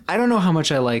don't know how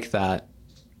much I like that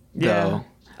though.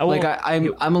 Oh, well, like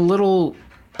I'm a little,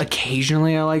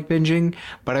 occasionally I like binging,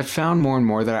 but I've found more and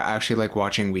more that I actually like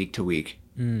watching week to week.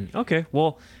 Okay,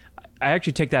 well, I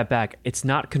actually take that back. It's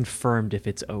not confirmed if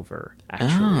it's over,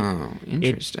 actually. Oh,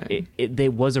 interesting.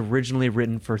 It was originally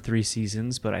written for 3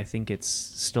 seasons, but I think it's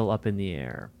still up in the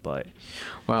air. But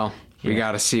well, we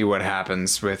got to see what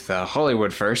happens with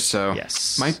Hollywood first, so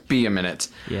yes, might be a minute.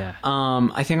 Yeah.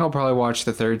 I think I'll probably watch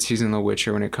the 3rd season of The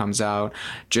Witcher when it comes out.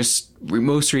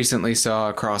 Most recently saw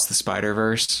Across the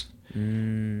Spider-Verse.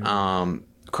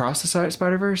 Across the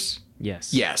Spider-Verse?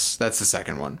 Yes. Yes, that's the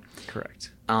second one.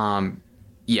 Correct.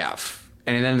 Yeah.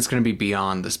 And then it's going to be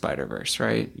Beyond the Spider-Verse,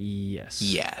 right? Yes.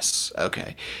 Yes.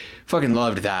 Okay. Fucking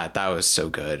loved that. That was so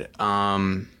good.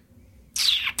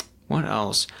 What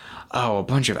else? Oh, a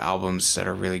bunch of albums that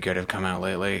are really good have come out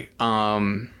lately.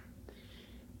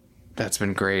 That's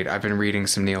been great. I've been reading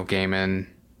some Neil Gaiman.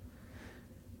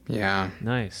 Yeah.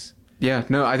 Nice. Yeah.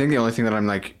 No, I think the only thing that I'm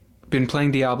like, been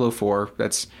playing Diablo 4.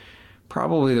 That's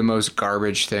probably the most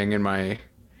garbage thing in my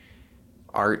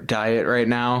art diet right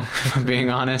now, if I'm being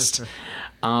honest.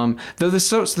 Though the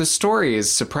story is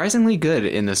surprisingly good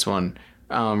in this one,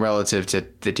 relative to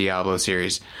the Diablo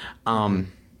series.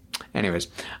 Anyways,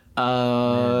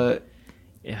 yeah.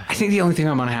 I think the only thing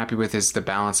I'm unhappy with is the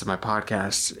balance of my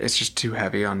podcast. It's just too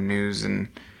heavy on news and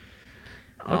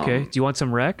Okay. Do you want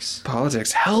some Rex?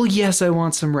 politics. Hell yes, I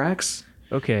want some Rex.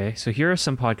 Okay. So here are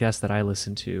some podcasts that I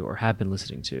listen to or have been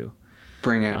listening to.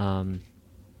 Bring it.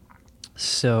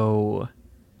 So,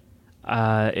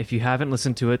 if you haven't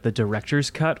listened to it, the Director's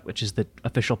Cut, which is the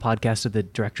official podcast of the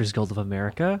Directors Guild of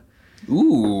America,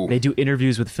 Ooh. they do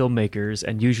interviews with filmmakers,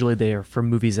 and usually they are from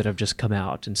movies that have just come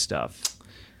out and stuff.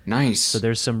 Nice. So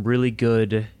there's some really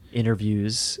good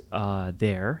interviews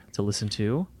there to listen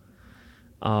to.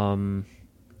 Highly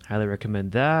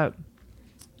recommend that.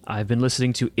 I've been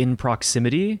listening to In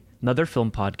Proximity, another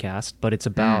film podcast, but it's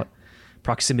about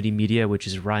Proximity Media, which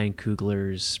is Ryan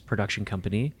Coogler's production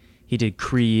company. He did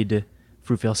Creed,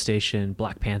 Fruitvale Station,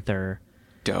 Black Panther.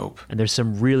 Dope. And there's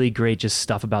some really great just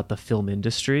stuff about the film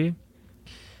industry.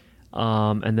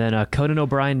 And then Conan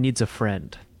O'Brien Needs a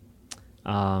Friend.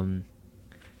 I've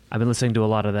been listening to a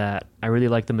lot of that. I really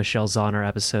like the Michelle Zauner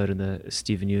episode and the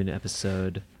Stephen Yeun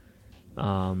episode.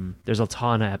 There's a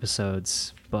ton of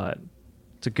episodes, but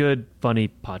it's a good, funny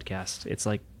podcast. It's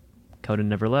like Conan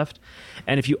Never Left.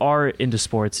 And if you are into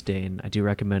sports, Dane, I do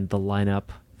recommend The Lineup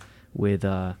with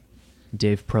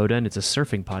Dave Proden. It's a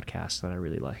surfing podcast that I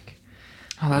really like.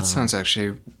 Oh, that sounds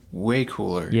actually way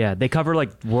cooler. Yeah, they cover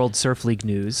like World Surf League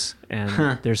news,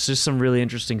 and there's just some really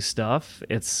interesting stuff.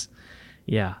 I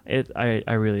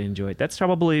really enjoy it. That's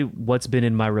probably what's been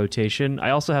in my rotation.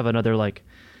 I also have another like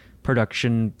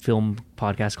production film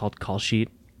podcast called Call Sheet.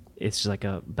 It's just like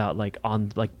about like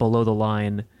on like below the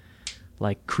line,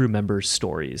 like crew members'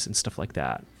 stories and stuff like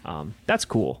that. That's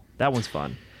cool. That one's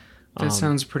fun. That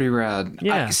sounds pretty rad.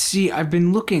 Yeah. I've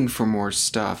been looking for more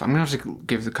stuff. I'm going to have to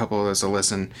give a couple of those a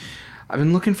listen. I've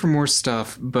been looking for more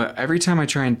stuff, but every time I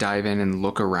try and dive in and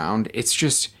look around, it's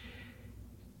just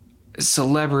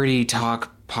celebrity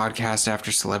talk podcast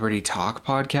after celebrity talk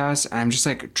podcast. And I'm just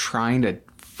like trying to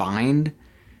find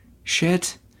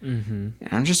shit. Mm-hmm. And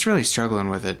I'm just really struggling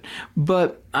with it.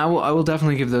 But I will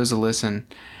definitely give those a listen.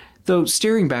 Though,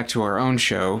 steering back to our own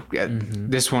show,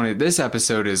 this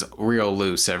episode is real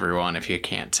loose, everyone, if you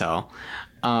can't tell.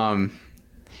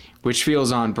 Which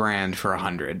feels on brand for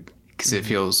 100, because it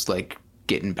feels like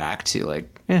getting back to,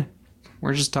 like,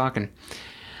 we're just talking.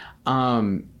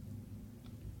 Because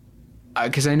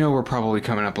I know we're probably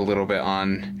coming up a little bit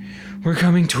on, we're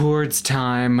coming towards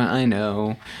time, I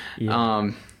know.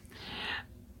 Yeah.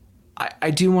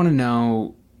 I do want to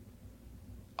know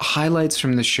highlights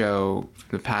from the show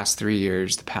from the past 3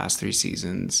 years, the past 3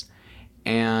 seasons,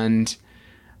 and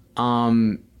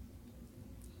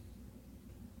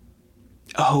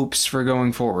hopes for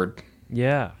going forward.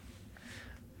 Yeah.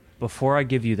 Before I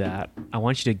give you that, I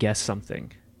want you to guess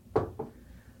something.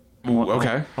 Ooh,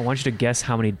 okay. I want you to guess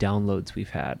how many downloads we've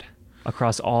had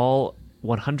across all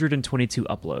 122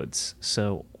 uploads.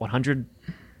 So 100,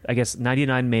 I guess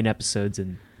 99 main episodes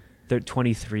and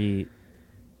 23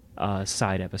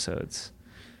 side episodes.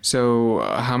 So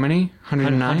how many?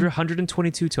 109?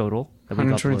 122 total that we've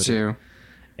 122. uploaded.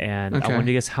 And I wanted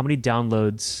to guess how many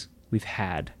downloads we've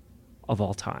had of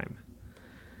all time.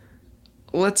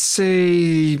 Let's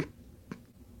say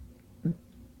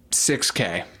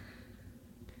 6K.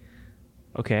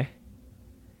 Okay.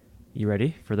 You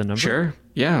ready for the number? Sure.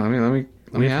 Yeah, let me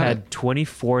We've have had it.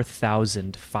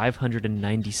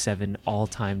 24,597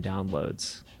 all-time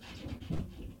downloads.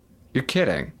 You're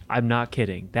kidding. I'm not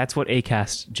kidding. That's what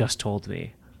Acast just told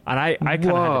me. And I kind of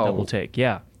had Whoa. to double take.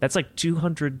 Yeah. That's like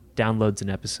 200 downloads an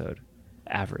episode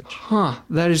average. Huh.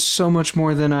 That is so much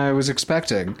more than I was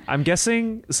expecting. I'm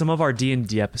guessing some of our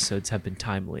D&D episodes have been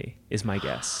timely, is my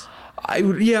guess.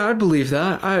 I'd believe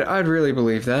that. I'd really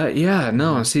believe that. Yeah,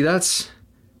 no, see, that's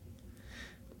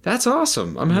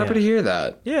awesome. I'm happy Yeah. to hear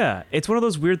that. Yeah. It's one of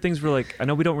those weird things where, like, I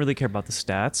know we don't really care about the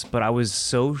stats, but I was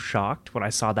so shocked when I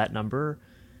saw that number.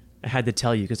 I had to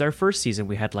tell you, because our first season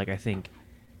we had, like, I think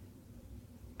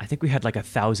we had like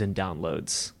 1,000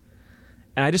 downloads.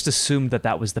 And I just assumed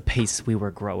that was the pace we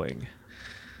were growing.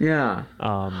 Yeah.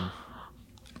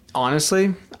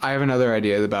 Honestly, I have another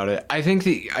idea about it. I think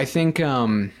the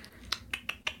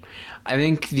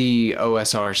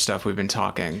OSR stuff we've been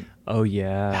talking Oh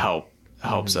yeah.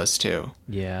 helps us too.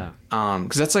 Yeah.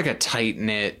 Because that's like a tight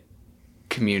knit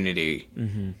community.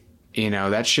 Mm-hmm. You know,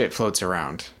 that shit floats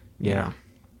around. You Yeah. know?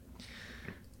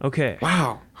 Okay.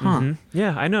 Wow. Huh. Mhm.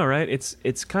 Yeah, I know, right?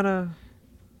 It's kind of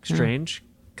strange,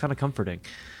 kind of comforting.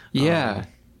 Yeah.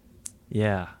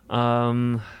 Yeah. Let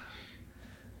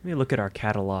me look at our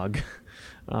catalog.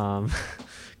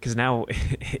 Because now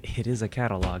it is a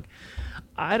catalog.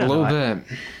 I don't A know. little bit.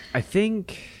 I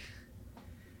think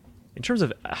in terms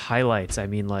of highlights, I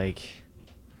mean, like,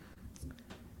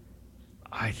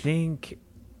 I think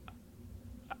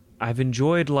I've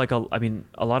enjoyed like a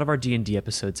lot of our D&D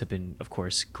episodes have been, of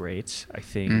course, great. I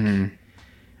think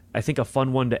a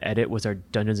fun one to edit was our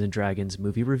Dungeons and Dragons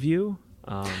movie review.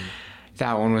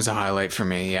 That one was a highlight for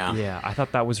me. Yeah. Yeah, I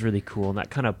thought that was really cool, and that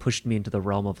kind of pushed me into the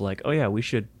realm of like, oh yeah, we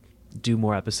should do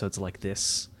more episodes like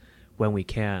this when we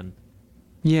can.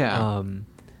 Yeah.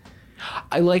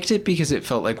 I liked it because it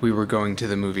felt like we were going to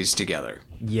the movies together.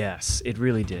 Yes, it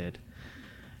really did.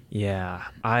 Yeah,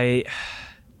 I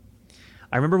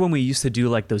remember when we used to do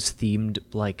like those themed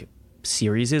like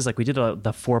series, like we did the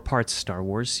 4-part Star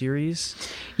Wars series.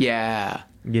 Yeah.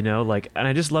 You know, like, and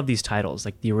I just love these titles,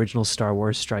 like the original Star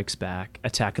Wars Strikes Back,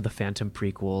 Attack of the Phantom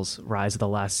prequels, Rise of the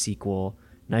Last sequel,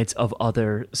 Knights of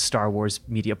other Star Wars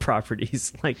media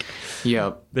properties. Like,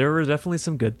 Yep. there were definitely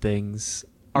some good things.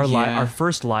 Yeah. Our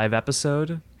first live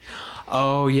episode.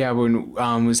 Oh yeah. When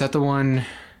was that the one?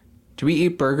 Did we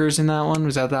eat burgers in that one?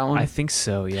 Was that one? I think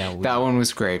so. Yeah, that one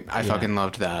was great. I fucking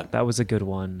loved that. that was a good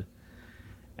one.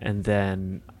 And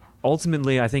then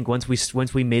ultimately, I think once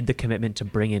we made the commitment to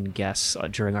bring in guests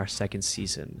during our second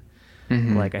season,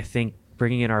 like I think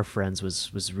bringing in our friends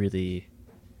was really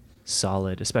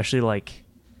solid, especially like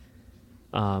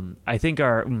I think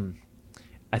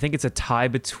it's a tie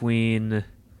between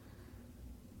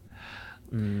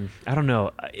I don't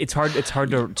know. It's hard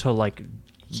to like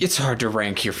It's hard to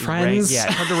rank your friends. it's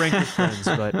hard to rank your friends,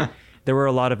 but there were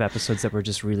a lot of episodes that were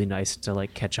just really nice to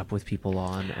like catch up with people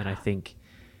on, and I think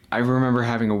I remember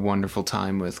having a wonderful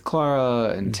time with Clara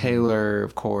and Taylor,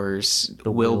 of course.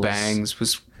 Will Wills. Bangs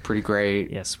was pretty great.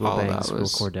 yes, Will All of Banks, that Will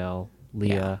was- Cordell,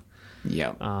 Leah.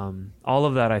 Yeah. All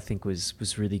of that I think was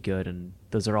really good, and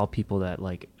those are all people that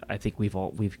like I think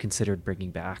we've considered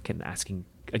bringing back and asking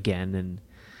again, and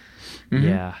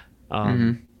yeah.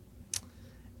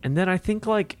 And then I think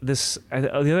like the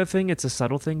other thing, it's a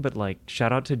subtle thing, but like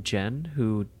shout out to Jen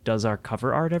who does our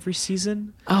cover art every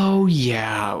season. Oh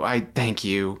yeah. Thank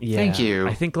you. Yeah, Thank you.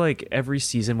 I think like every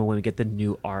season when we get the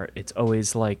new art, it's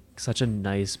always like such a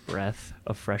nice breath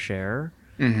of fresh air.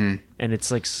 Mm-hmm. And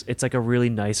it's like a really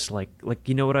nice like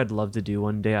you know what I'd love to do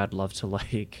one day? I'd love to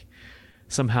like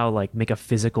somehow like make a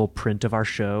physical print of our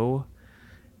show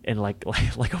and like a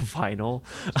vinyl.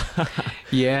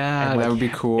 Yeah, And, like, that would be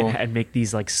cool. and make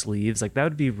these like sleeves. Like that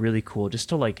would be really cool just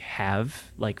to like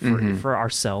have like for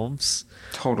ourselves.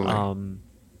 Totally.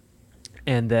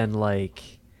 And then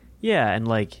like yeah, and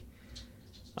like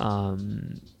Yeah,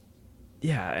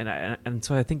 and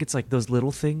so I think it's like those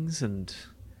little things, and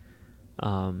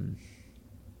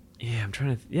yeah,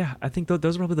 I think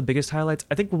those are probably the biggest highlights.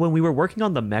 I think when we were working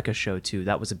on the Mecha show too,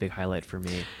 that was a big highlight for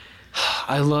me.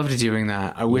 I loved doing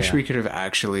that. I wish we could have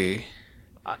actually.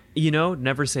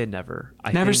 Never say never.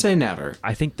 Say never.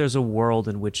 I think there's a world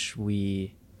in which and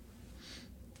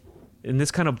this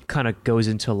kind of goes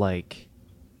into like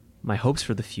my hopes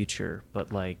for the future,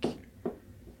 but like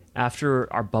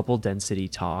after our bubble density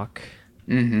talk.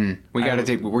 Mm-hmm.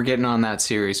 We're getting on that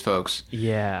series, folks.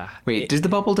 Yeah. Wait, did the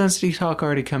bubble density talk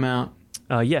already come out?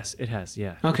 Yes, it has.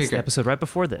 Yeah. Okay, it's good. The episode right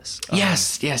before this.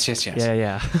 Yes. Yeah.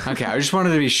 Okay, I just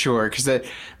wanted to be sure because that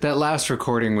last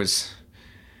recording was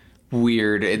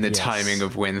weird in the timing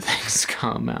of when things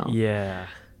come out. Yeah.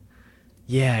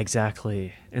 Yeah,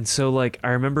 exactly. And so like I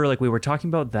remember like we were talking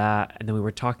about that, and then we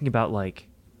were talking about like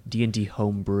D&D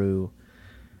homebrew.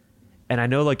 And I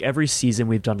know like every season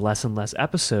we've done less and less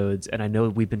episodes, and I know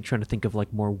we've been trying to think of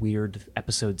like more weird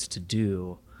episodes to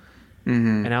do.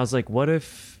 Mm-hmm. And I was like,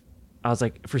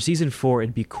 for season 4,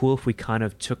 it'd be cool if we kind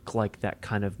of took like that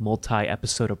kind of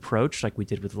multi-episode approach like we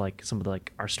did with like some of the,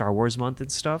 like our Star Wars month and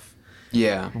stuff.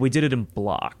 Yeah. We did it in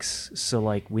blocks. So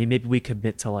like we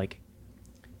commit to like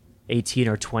 18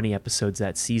 or 20 episodes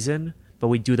that season, but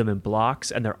we do them in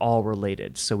blocks and they're all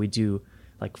related. So we do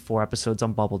like 4 episodes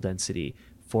on bubble density,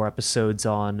 4 episodes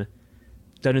on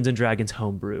Dungeons and Dragons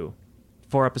homebrew,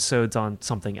 4 episodes on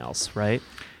something else, right?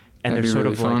 And That'd they're sort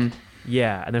really of fun. like,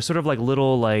 yeah, and they're sort of like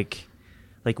little like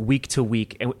week to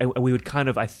week, and we would kind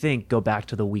of, I think, go back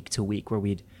to the week to week where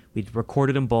we'd record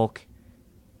it in bulk,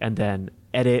 and then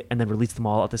edit and then release them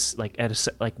all at this like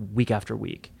week after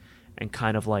week, and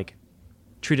kind of like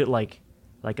treat it like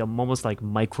almost like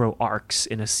micro arcs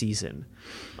in a season.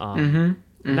 And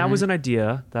that was an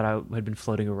idea that I had been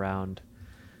floating around.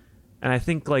 And I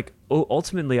think like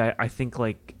ultimately I think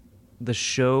like the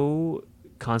show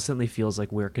constantly feels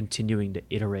like we're continuing to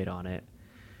iterate on it.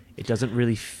 It doesn't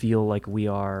really feel like we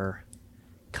are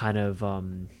kind of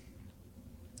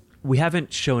we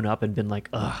haven't shown up and been like,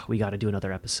 ugh, we got to do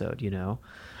another episode,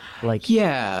 like,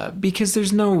 yeah, because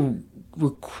there's no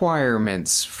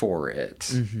requirements for it.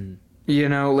 Mm-hmm.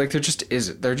 Like there just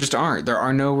isn't. There just aren't. There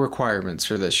are no requirements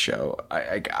for this show.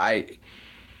 Like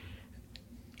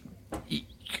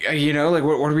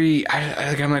what are we?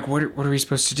 I'm like, what are we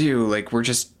supposed to do? Like we're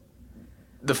just,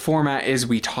 the format is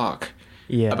we talk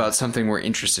about something we're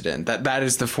interested in. That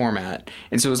is the format.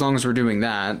 And so as long as we're doing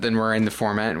that, then we're in the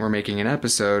format and we're making an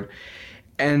episode.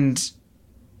 And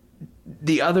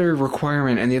the other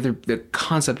requirement and the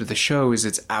concept of the show is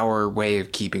it's our way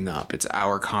of keeping up. It's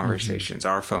our conversations,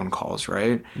 our phone calls,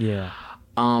 right? Yeah.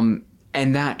 And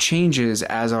that changes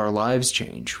as our lives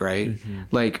change, right? Mm-hmm.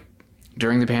 Like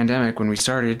during the pandemic when we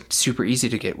started, super easy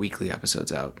to get weekly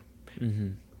episodes out. Mm-hmm.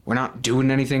 We're not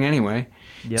doing anything anyway.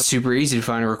 Yep. Super easy to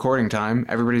find a recording time.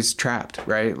 Everybody's trapped,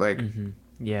 right? Like,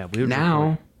 yeah, we would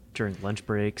now record during lunch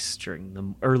breaks, during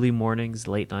the early mornings,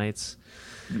 late nights.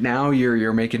 Now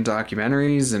you're making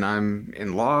documentaries, and I'm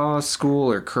in law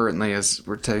school, or currently, as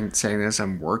we're saying this,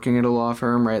 I'm working at a law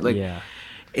firm, right? Like,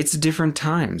 it's different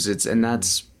times. And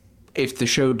that's, if the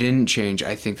show didn't change,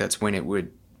 I think that's when it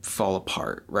would fall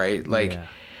apart, right? Like,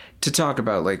 to talk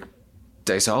about like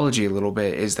Diceology a little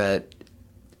bit is that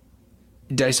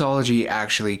Diceology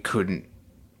actually couldn't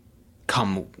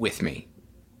come with me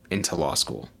into law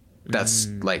school. That's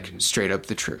like straight up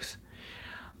the truth.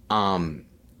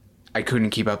 I couldn't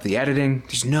keep up the editing.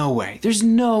 There's no way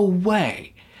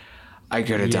I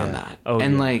could have done that.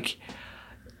 Like,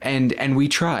 and we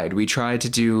tried to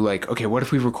do like, okay, what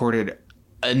if we recorded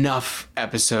enough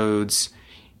episodes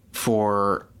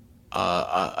for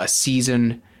a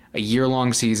season, a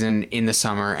year-long season in the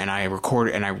summer,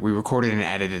 and we recorded and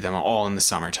edited them all in the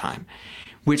summertime,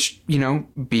 which,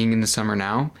 being in the summer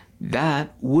now,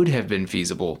 that would have been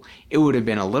feasible. It would have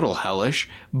been a little hellish,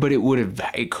 but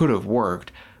it could have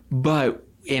worked. But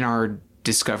in our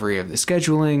discovery of the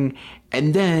scheduling,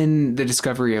 and then the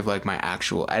discovery of like my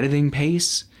actual editing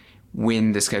pace,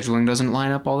 when the scheduling doesn't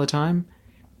line up all the time,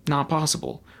 not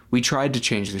possible. We tried to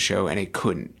change the show and it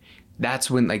couldn't.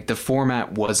 That's when like the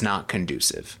format was not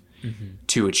conducive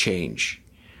to a change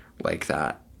like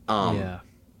that.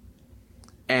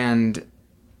 And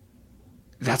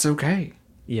that's okay.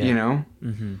 Yeah.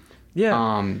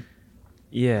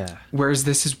 Yeah. Whereas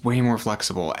this is way more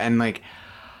flexible, and like,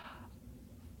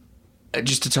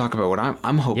 just to talk about what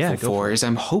I'm hopeful for is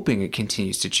I'm hoping it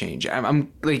continues to change.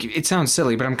 I'm like, it sounds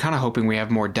silly, but I'm kind of hoping we have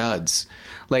more duds.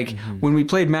 Like when we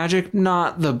played Magic,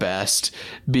 not the best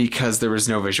because there was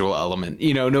no visual element.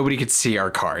 Nobody could see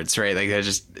our cards, right? Like that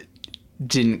just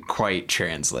didn't quite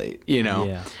translate, you know?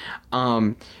 Yeah.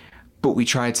 But we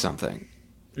tried something.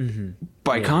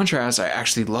 By contrast, I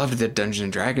actually loved the Dungeons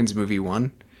and Dragons movie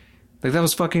one. Like, that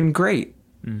was fucking great.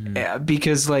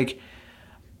 Because, like,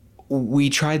 we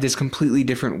tried this completely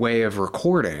different way of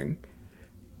recording,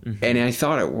 and I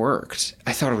thought it worked.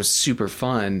 I thought it was super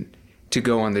fun to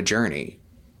go on the journey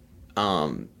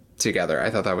together. I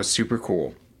thought that was super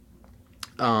cool.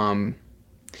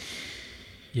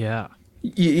 Yeah.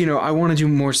 You know, I want to do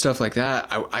more stuff like that.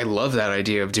 I love that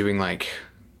idea of doing, like,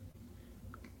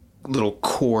 little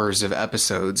cores of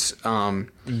episodes.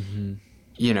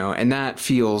 You know, and that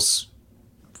feels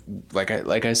like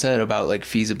I said about, like,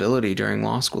 feasibility during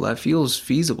law school. That feels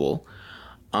feasible.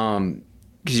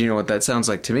 Because you know what that sounds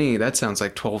like to me? That sounds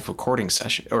like 12 recording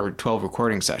sessions.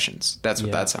 That's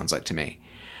what that sounds like to me.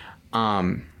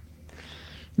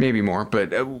 Maybe more,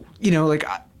 but you know, like,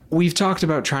 we've talked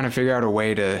about trying to figure out a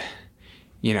way to,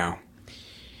 you know,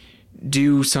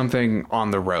 do something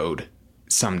on the road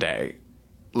someday.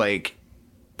 Like,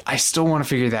 I still want to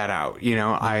figure that out. You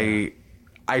know,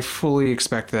 I fully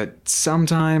expect that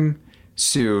sometime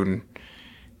soon,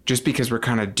 just because we're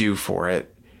kind of due for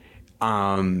it,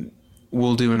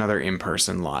 we'll do another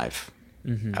in-person live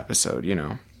episode, you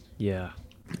know? Yeah.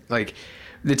 Like,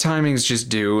 the timing's just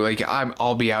due. Like,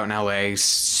 I'll be out in LA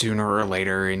sooner or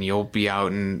later, and you'll be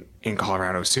out in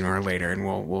Colorado sooner or later, and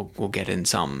we'll get in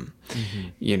something,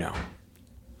 you know?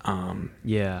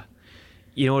 Yeah.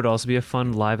 You know what would also be a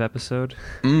fun live episode?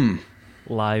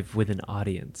 Live with an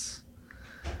audience.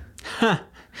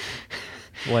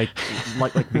 Like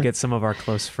we get some of our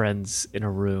close friends in a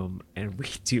room and we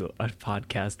do a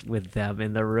podcast with them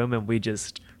in the room and we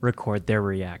just record their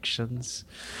reactions.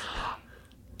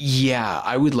 Yeah,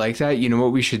 I would like that. You know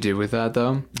what we should do with that,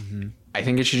 though? I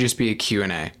think it should just be a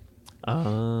Q&A.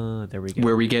 There we go.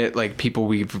 Where we get, like, people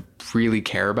we really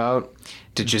care about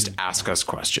to just ask us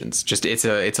questions. Just it's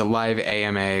a live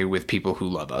AMA with people who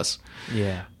love us.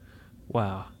 Yeah.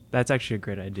 Wow. That's actually a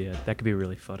great idea. That could be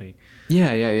really funny.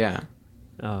 Yeah.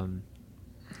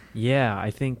 Yeah,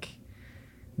 I think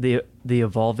the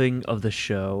evolving of the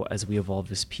show as we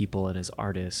evolve as people and as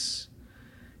artists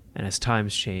and as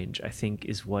times change, I think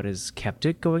is what has kept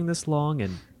it going this long,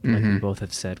 and like we both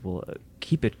have said, will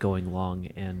keep it going long.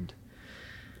 And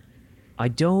I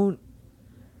don't,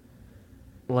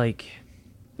 like,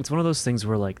 it's one of those things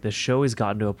where, like, the show has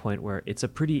gotten to a point where it's a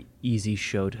pretty easy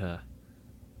show to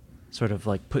sort of,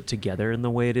 like, put together in the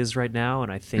way it is right now,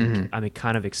 and I think I'm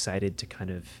kind of excited to kind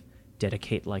of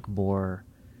dedicate, like, more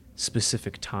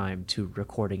specific time to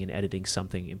recording and editing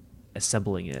something,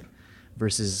 assembling it,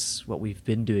 versus what we've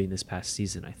been doing this past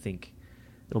season. I think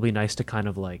it'll be nice to kind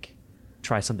of, like,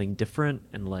 try something different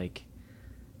and, like,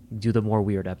 do the more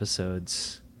weird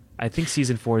episodes. I think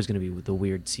season 4 is going to be the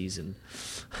weird season.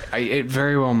 It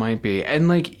very well might be. And,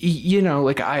 like, you know,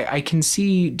 like, I can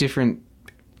see different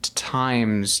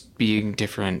times being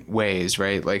different ways,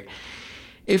 right? Like,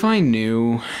 if I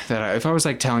knew that, if I was,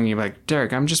 like, telling you, like,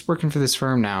 Derek, I'm just working for this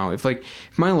firm now. If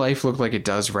my life looked like it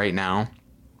does right now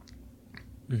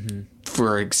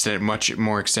for a much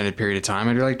more extended period of time,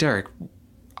 I'd be like, Derek,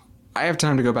 I have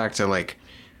time to go back to, like,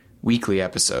 weekly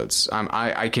episodes.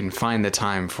 I can find the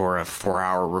time for a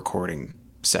 4-hour recording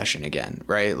session again,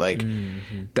 right? Like,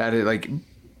 that is, like,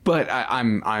 but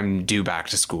I'm due back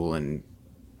to school in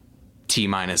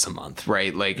T-minus a month,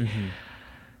 right? Like,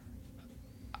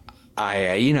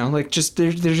 I, you know, like, just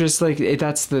there's just, like,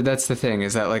 that's the thing,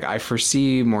 is that, like, I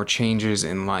foresee more changes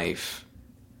in life,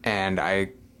 and I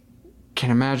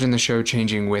can imagine the show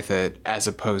changing with it as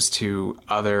opposed to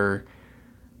other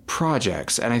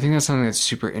projects. And I think that's something that's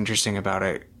super interesting about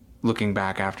it, looking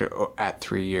back at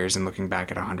 3 years and looking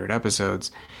back at 100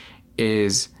 episodes,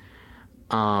 is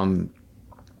other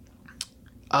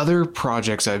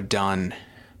projects I've done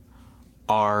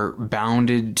are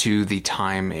bounded to the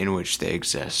time in which they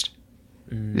exist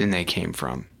and they came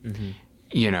from.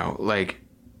 You know, like,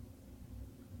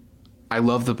 I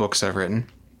love the books I've written.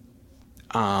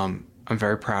 I'm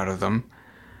very proud of them.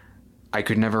 I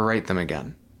could never write them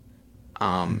again.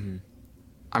 I'm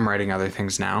writing other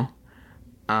things now.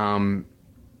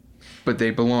 But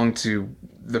they belong to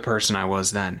the person I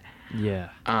was then. Yeah.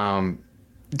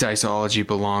 Diceology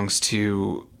belongs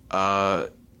to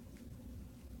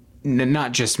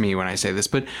not just me when I say this,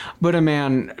 but a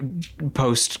man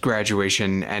post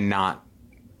graduation and not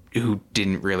who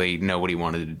didn't really know what he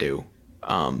wanted to do,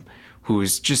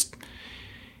 who's just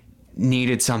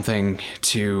needed something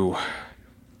to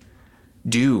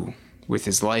do with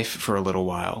his life for a little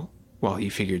while he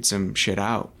figured some shit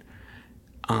out.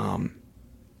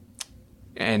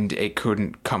 And it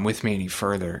couldn't come with me any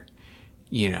further,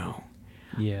 you know?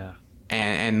 Yeah.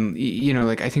 and you know,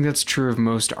 like I think that's true of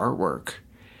most artwork.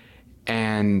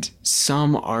 And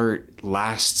some art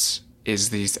lasts are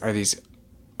these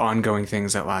ongoing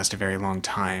things that last a very long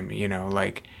time, you know,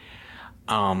 like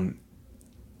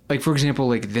for example,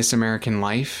 like This American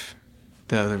Life,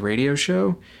 the radio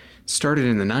show started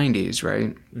in the 90s,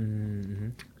 right?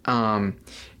 Mm-hmm.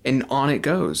 And on it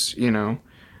goes, you know,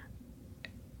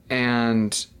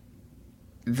 and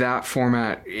that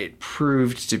format, it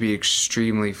proved to be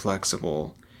extremely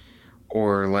flexible,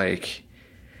 or like,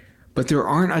 but there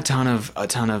aren't a ton of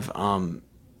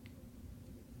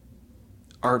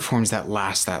art forms that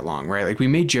last that long, right? Like we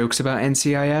made jokes about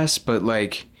NCIS, but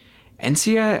like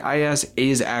NCIS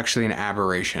is actually an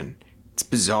aberration. It's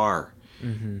bizarre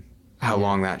how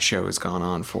long that show has gone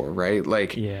on for, right?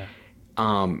 Like,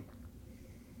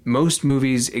 most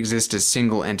movies exist as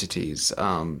single entities.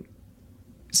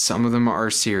 Some of them are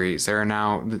series. There are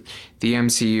now, the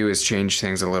MCU has changed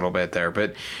things a little bit there,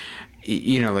 but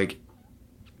you know, like,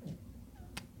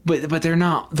 but they're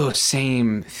not the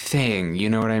same thing. You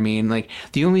know what I mean? Like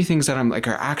the only things that I'm like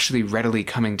are actually readily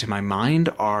coming to my mind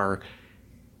are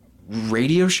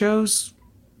radio shows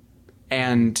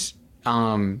and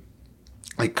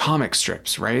like comic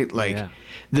strips, right? Like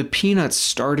the Peanuts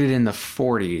started in the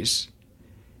 40s,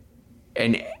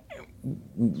 and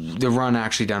the run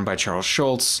actually done by Charles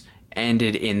Schulz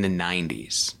ended in the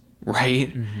 90s,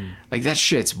 right? Like that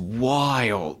shit's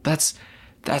wild. That's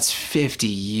 50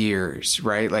 years,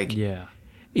 right? Like,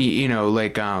 you know,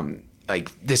 like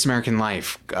This American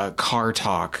Life, Car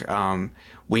Talk,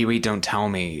 Wait, Wait, Don't Tell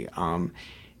Me.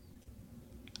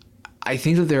 I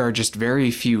think that there are just very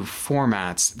few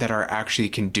formats that are actually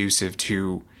conducive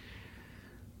to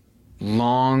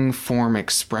long form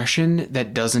expression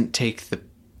that doesn't take that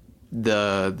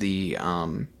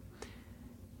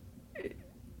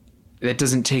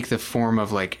doesn't take the form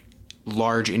of like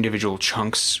large individual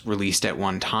chunks released at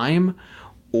one time,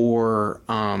 or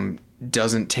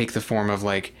doesn't take the form of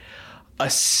like a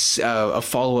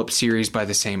follow-up series by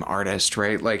the same artist,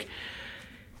 right? Like,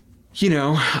 you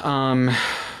know,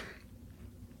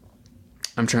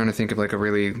 I'm trying to think of like a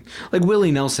really, like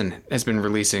Willie Nelson has been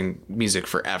releasing music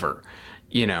forever,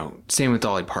 you know, same with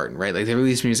Dolly Parton, right? Like they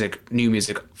release new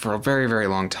music for a very, very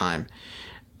long time.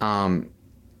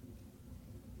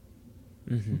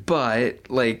 But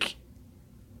like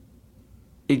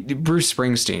Bruce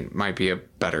Springsteen might be a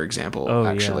better example,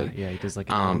 actually. Yeah, he does like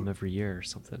an album every year or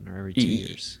something, or every 2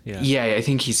 years. Yeah, I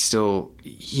think he's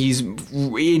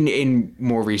in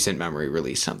more recent memory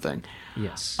released something.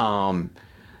 Yes.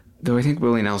 Though I think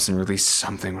Willie Nelson released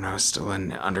something when I was still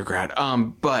in undergrad.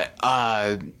 But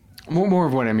more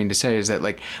of what I mean to say is that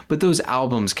like, but those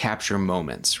albums capture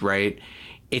moments, right?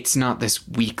 It's not this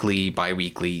weekly,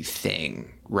 bi-weekly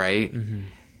thing, right?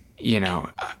 You know.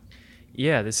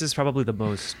 Yeah, this is probably the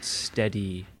most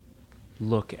steady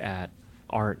look at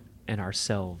art and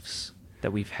ourselves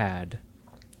that we've had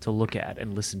to look at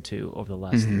and listen to over the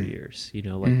last 3 years. You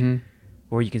know, like,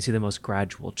 where you can see the most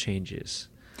gradual changes.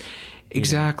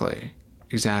 Exactly.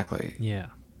 Yeah.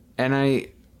 And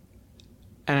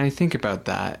I think about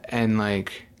that and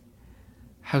like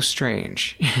how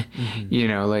strange, you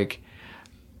know, like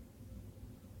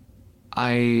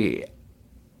I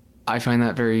find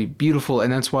that very beautiful,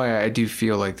 and that's why I do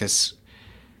feel like this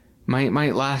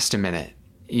might last a minute,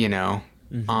 you know.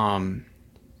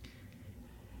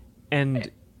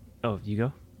 And you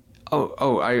go.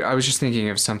 I was just thinking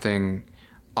of something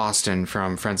Austin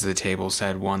from Friends of the Table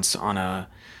said once on I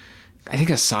think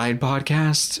a side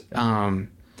podcast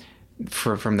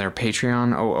from their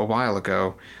Patreon a while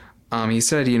ago. He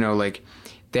said, you know, like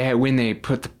when they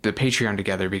put the Patreon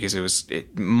together, because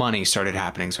money started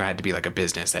happening, so it had to be like a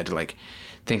business. They had to like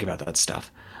think about that stuff.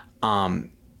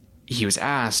 He was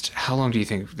asked, how long do you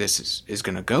think this is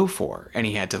going to go for? And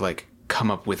he had to like come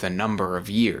up with a number of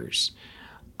years.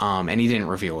 And he didn't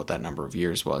reveal what that number of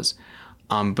years was.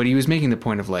 But he was making the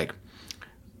point of like,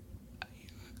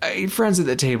 Friends at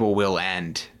the Table will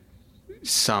end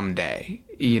someday,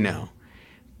 you know,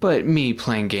 but me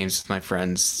playing games with my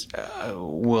friends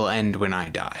will end when I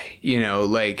die, you know,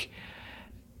 like,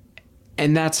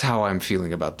 and that's how I'm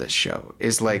feeling about this show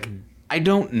is like, I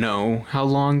don't know how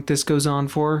long this goes on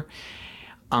for.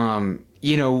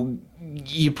 You know,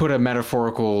 you put a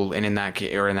metaphorical and in that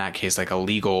case, like a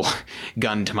legal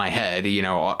gun to my head, you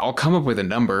know, I'll come up with a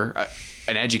number,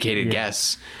 an educated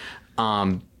guess,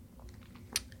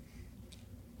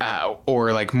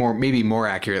 or like maybe more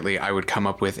accurately, I would come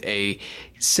up with a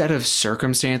set of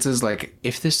circumstances. Like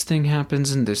if this thing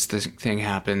happens and this thing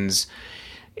happens,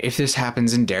 if this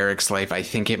happens in Derek's life, I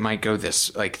think it might go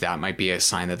this, like that might be a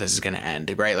sign that this is going to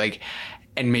end, right? Like,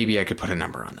 And maybe I could put a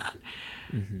number on that.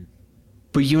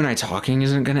 But you and I talking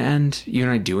isn't going to end. You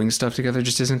and I doing stuff together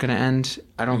just isn't going to end.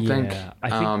 I don't think. I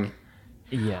think.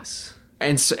 Yes.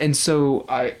 And so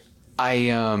I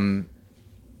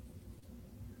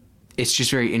it's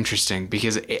just very interesting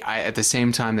because I at the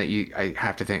same time that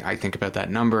I think about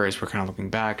that number as we're kind of looking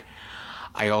back,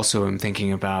 I also am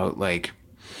thinking about like,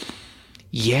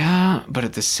 yeah, but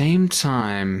at the same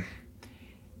time,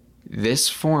 this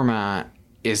format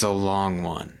is a long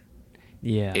one.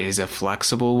 Yeah. It is a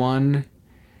flexible one,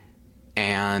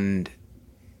 and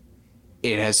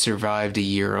it has survived a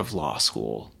year of law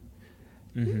school.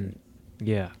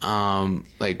 Yeah.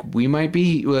 Like we might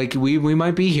be like we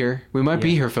might be here. We might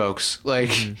be here, folks.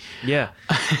 Like yeah.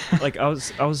 Like I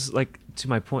was like to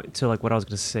my point to like what I was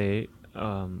gonna say,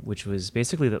 which was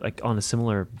basically that like on a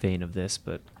similar vein of this,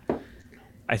 but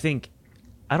I think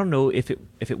I don't know if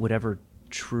it would ever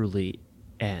truly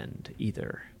end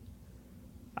either.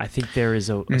 I think there is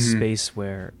a space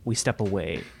where we step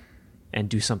away and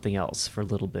do something else for a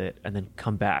little bit and then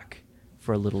come back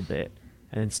for a little bit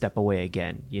and then step away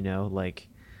again, you know, like,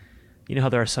 you know how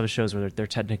there are some shows where they're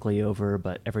technically over,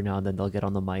 but every now and then they'll get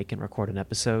on the mic and record an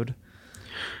episode.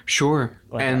 Sure.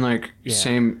 Like, and like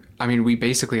same, I mean, we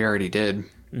basically already did,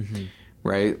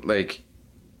 right? Like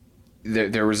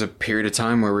there was a period of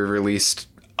time where we released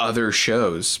other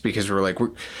shows because we're like,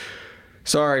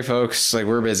 sorry, folks. Like,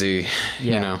 we're busy.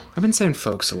 Yeah. You know, I've been saying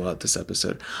folks a lot this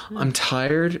episode. I'm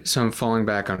tired, so I'm falling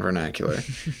back on vernacular.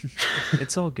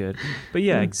 It's all good. But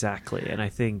yeah, exactly. And I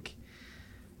think,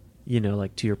 you know,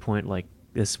 like to your point, like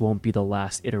this won't be the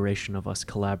last iteration of us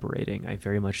collaborating. I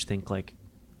very much think like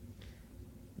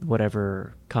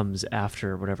whatever comes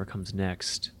after, whatever comes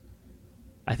next,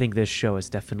 I think this show has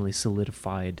definitely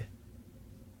solidified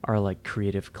our like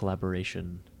creative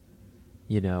collaboration,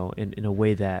 you know, in a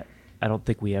way that I don't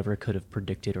think we ever could have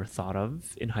predicted or thought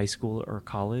of in high school or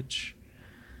college.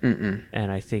 And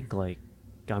I think like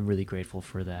I'm really grateful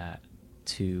for that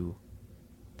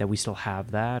that we still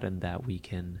have that and that we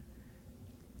can,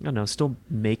 I don't know, still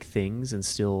make things and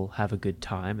still have a good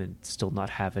time and still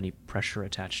not have any pressure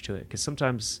attached to it. Because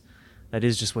sometimes that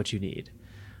is just what you need.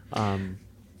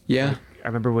 Yeah. Like, I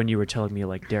remember when you were telling me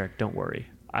like, Derek, don't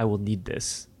worry, I will need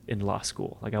this in law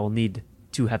school. Like I will need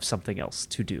to have something else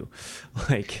to do.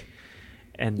 Like,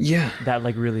 and that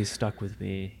like really stuck with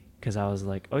me because I was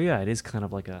like, oh yeah, it is kind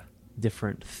of like a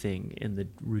different thing in the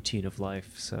routine of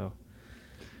life. So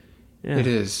yeah. It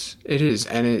is.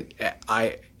 And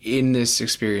in this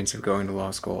experience of going to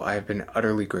law school, I have been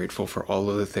utterly grateful for all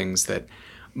of the things that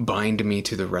bind me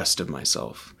to the rest of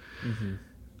myself.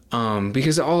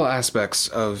 Because all aspects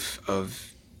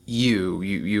of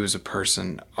you as a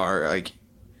person are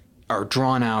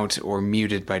drawn out or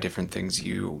muted by different things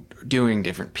you are doing,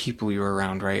 different people you're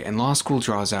around, right? And law school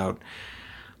draws out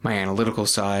my analytical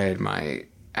side, my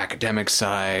academic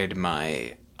side,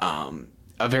 my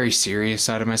a very serious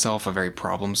side of myself, a very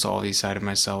problem-solving side of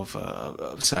myself,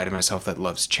 a side of myself that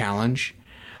loves challenge.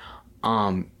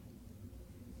 But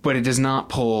it does not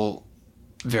pull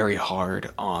very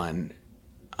hard on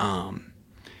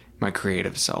my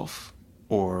creative self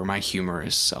or my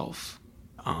humorous self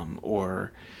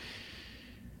or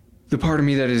the part of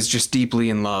me that is just deeply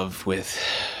in love with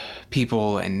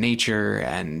people and nature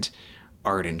and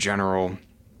art in general.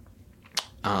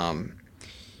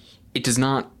 It does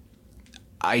not.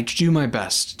 I do my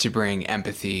best to bring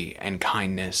empathy and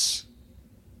kindness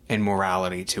and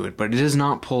morality to it, but it does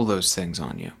not pull those things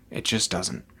on you. It just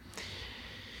doesn't.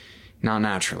 Not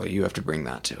naturally. You have to bring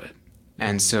that to it.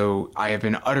 And so I have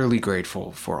been utterly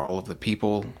grateful for all of the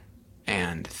people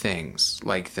and things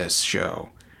like this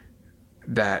show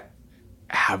that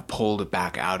have pulled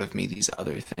back out of me these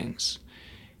other things.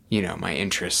 You know, my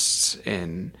interests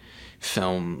in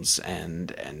films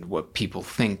and what people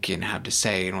think and have to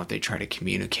say and what they try to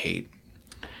communicate,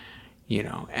 you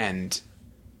know, and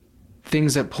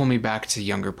things that pull me back to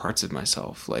younger parts of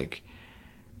myself. Like,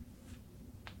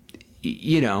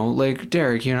 you know, like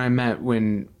Derek, you and I met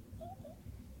when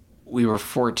we were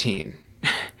 14.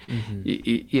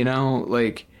 You know,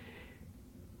 like,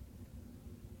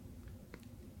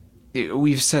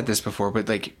 we've said this before, but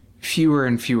like fewer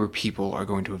and fewer people are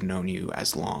going to have known you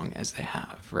as long as they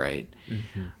have, right?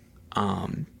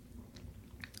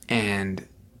 And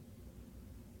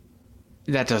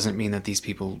that doesn't mean that these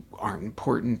people aren't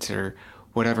important or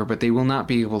whatever, but they will not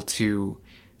be able to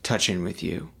touch in with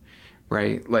you,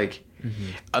 right? Like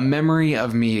a memory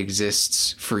of me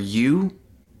exists for you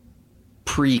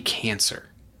pre-cancer,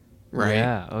 right?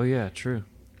 Yeah. Oh yeah, true.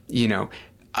 You know,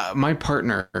 my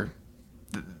partner,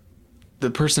 the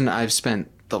person I've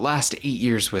spent the last 8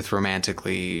 years with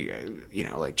romantically,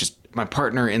 like just my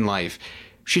partner in life,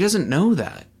 she doesn't know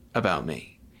that about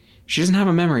me. She doesn't have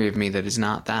a memory of me that is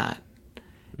not that.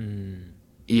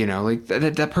 Like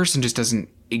that person just doesn't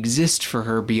exist for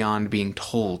her beyond being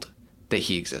told that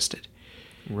he existed.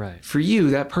 Right. For you,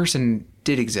 that person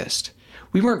did exist.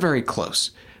 We weren't very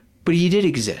close, but he did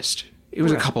exist. It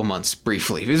was a couple months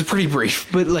briefly. It was pretty brief,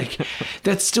 but like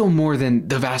that's still more than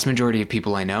the vast majority of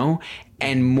people I know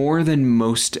and more than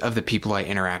most of the people I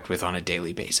interact with on a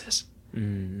daily basis.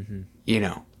 Mm-hmm.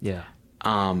 Yeah.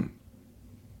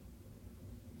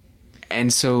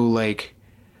 And so like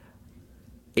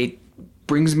it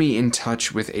brings me in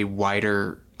touch with a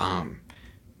wider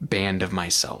band of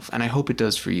myself, and I hope it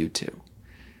does for you too.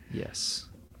 Yes.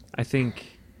 I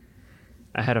think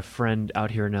I had a friend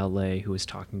out here in LA who was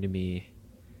talking to me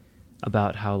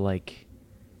about how like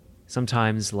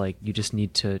sometimes like you just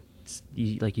need to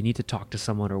you need to talk to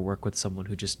someone or work with someone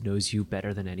who just knows you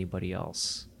better than anybody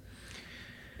else.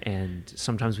 And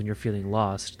sometimes when you're feeling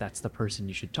lost, that's the person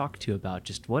you should talk to about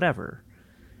just whatever.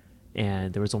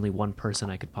 And there was only one person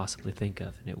I could possibly think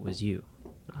of, and it was you.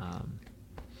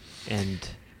 And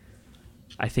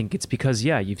I think it's because,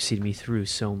 you've seen me through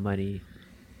so many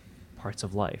parts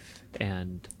of life.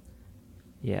 And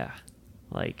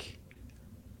like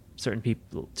certain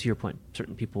people, to your point,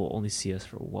 certain people only see us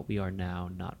for what we are now,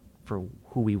 not for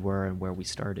who we were and where we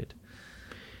started.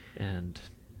 And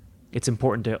it's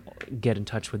important to get in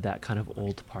touch with that kind of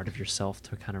old part of yourself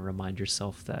to kind of remind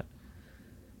yourself that,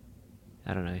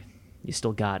 I don't know, you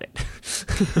still got it.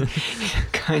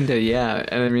 Kinda, yeah.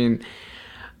 And I mean,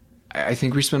 I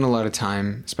think we spend a lot of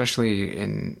time, especially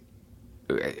in,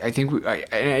 I think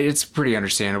it's pretty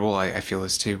understandable. I feel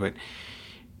this too, but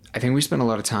I think we spend a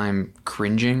lot of time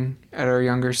cringing at our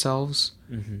younger selves,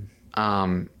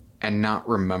 and not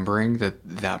remembering that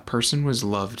that person was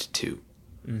loved too.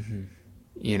 Mm-hmm.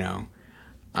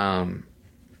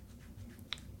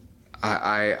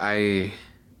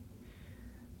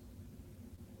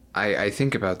 I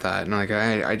think about that, and like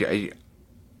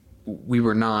we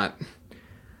were not.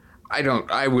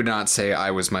 I would not say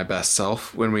I was my best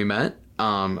self when we met.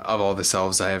 Of all the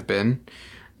selves I have been,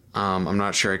 I'm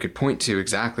not sure I could point to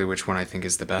exactly which one I think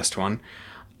is the best one.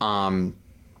 But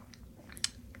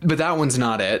that one's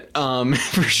not it,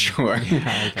 for sure. Yeah,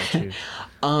 I got you.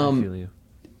 I feel you.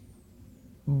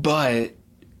 But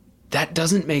that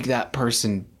doesn't make that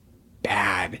person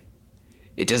bad.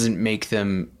 It doesn't make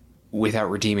them without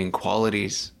redeeming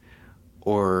qualities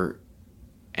or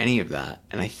any of that.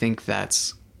 And I think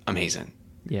that's amazing.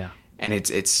 Yeah. And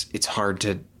it's hard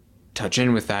to touch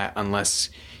in with that unless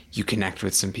you connect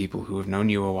with some people who have known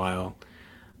you a while.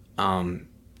 And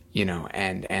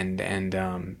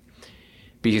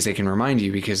because they can remind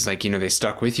you, because like, they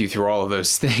stuck with you through all of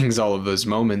those things, all of those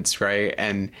moments, right?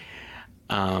 And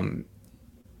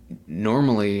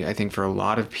normally I think for a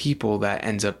lot of people that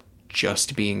ends up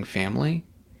just being family,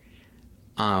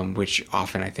 which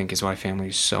often I think is why family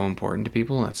is so important to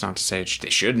people. That's not to say they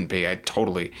shouldn't be. I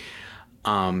totally,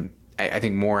 I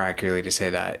think more accurately to say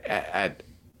that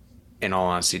in all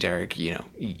honesty, Derek,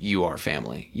 you are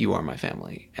family. You are my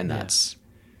family. And that's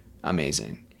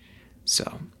amazing.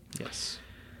 So. Yes.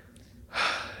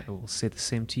 I will say the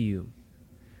same to you.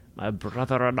 My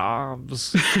brother in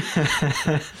arms.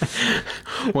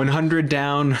 100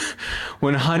 down,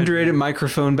 100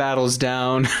 microphone battles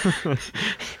down,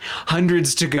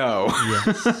 hundreds to go.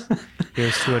 Yes.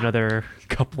 Here's to another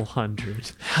couple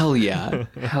hundred. Hell yeah.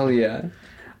 Hell yeah.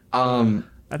 I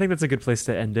think that's a good place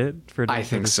to end it for I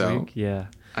think this so. week. Yeah.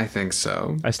 I think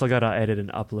so. I still gotta edit and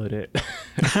upload it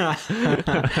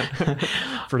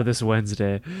for this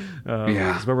Wednesday.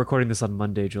 Because we're recording this on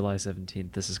Monday, July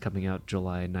 17th. This is coming out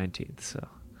July 19th. So,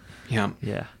 yeah.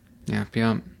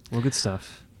 Well, good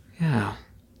stuff. Yeah.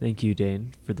 Thank you,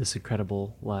 Dane, for this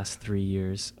incredible last 3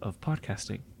 years of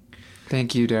podcasting.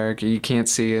 Thank you, Derek. You can't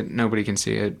see it. Nobody can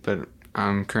see it, but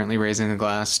I'm currently raising the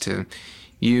glass to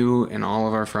you and all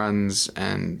of our friends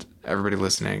and everybody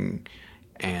listening,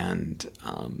 and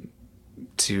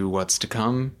to what's to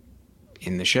come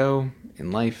in the show, in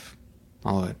life,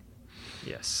 all of it.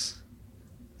 Yes.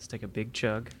 Let's take a big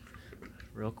chug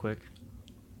real quick.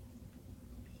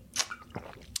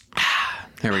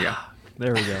 There we go.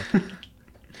 There we go.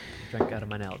 Drank out of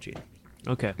my Nalgene.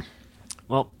 Okay.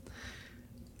 Well,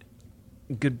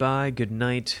 goodbye, good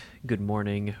night, good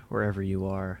morning, wherever you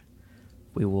are.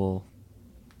 We will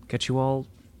catch you all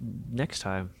next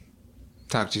time.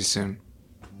 Talk to you soon.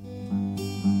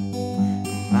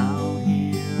 Out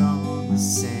here on the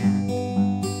sand,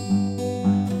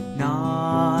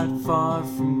 not far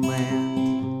from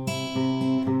land.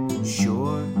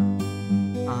 Sure,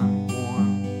 I'm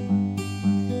warm,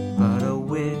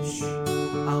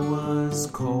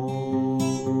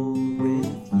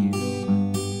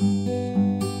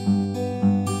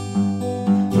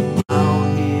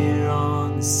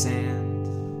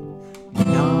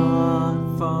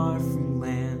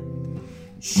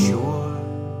 Sure,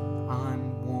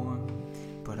 I'm warm,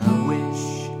 but I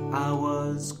wish I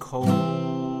was cold.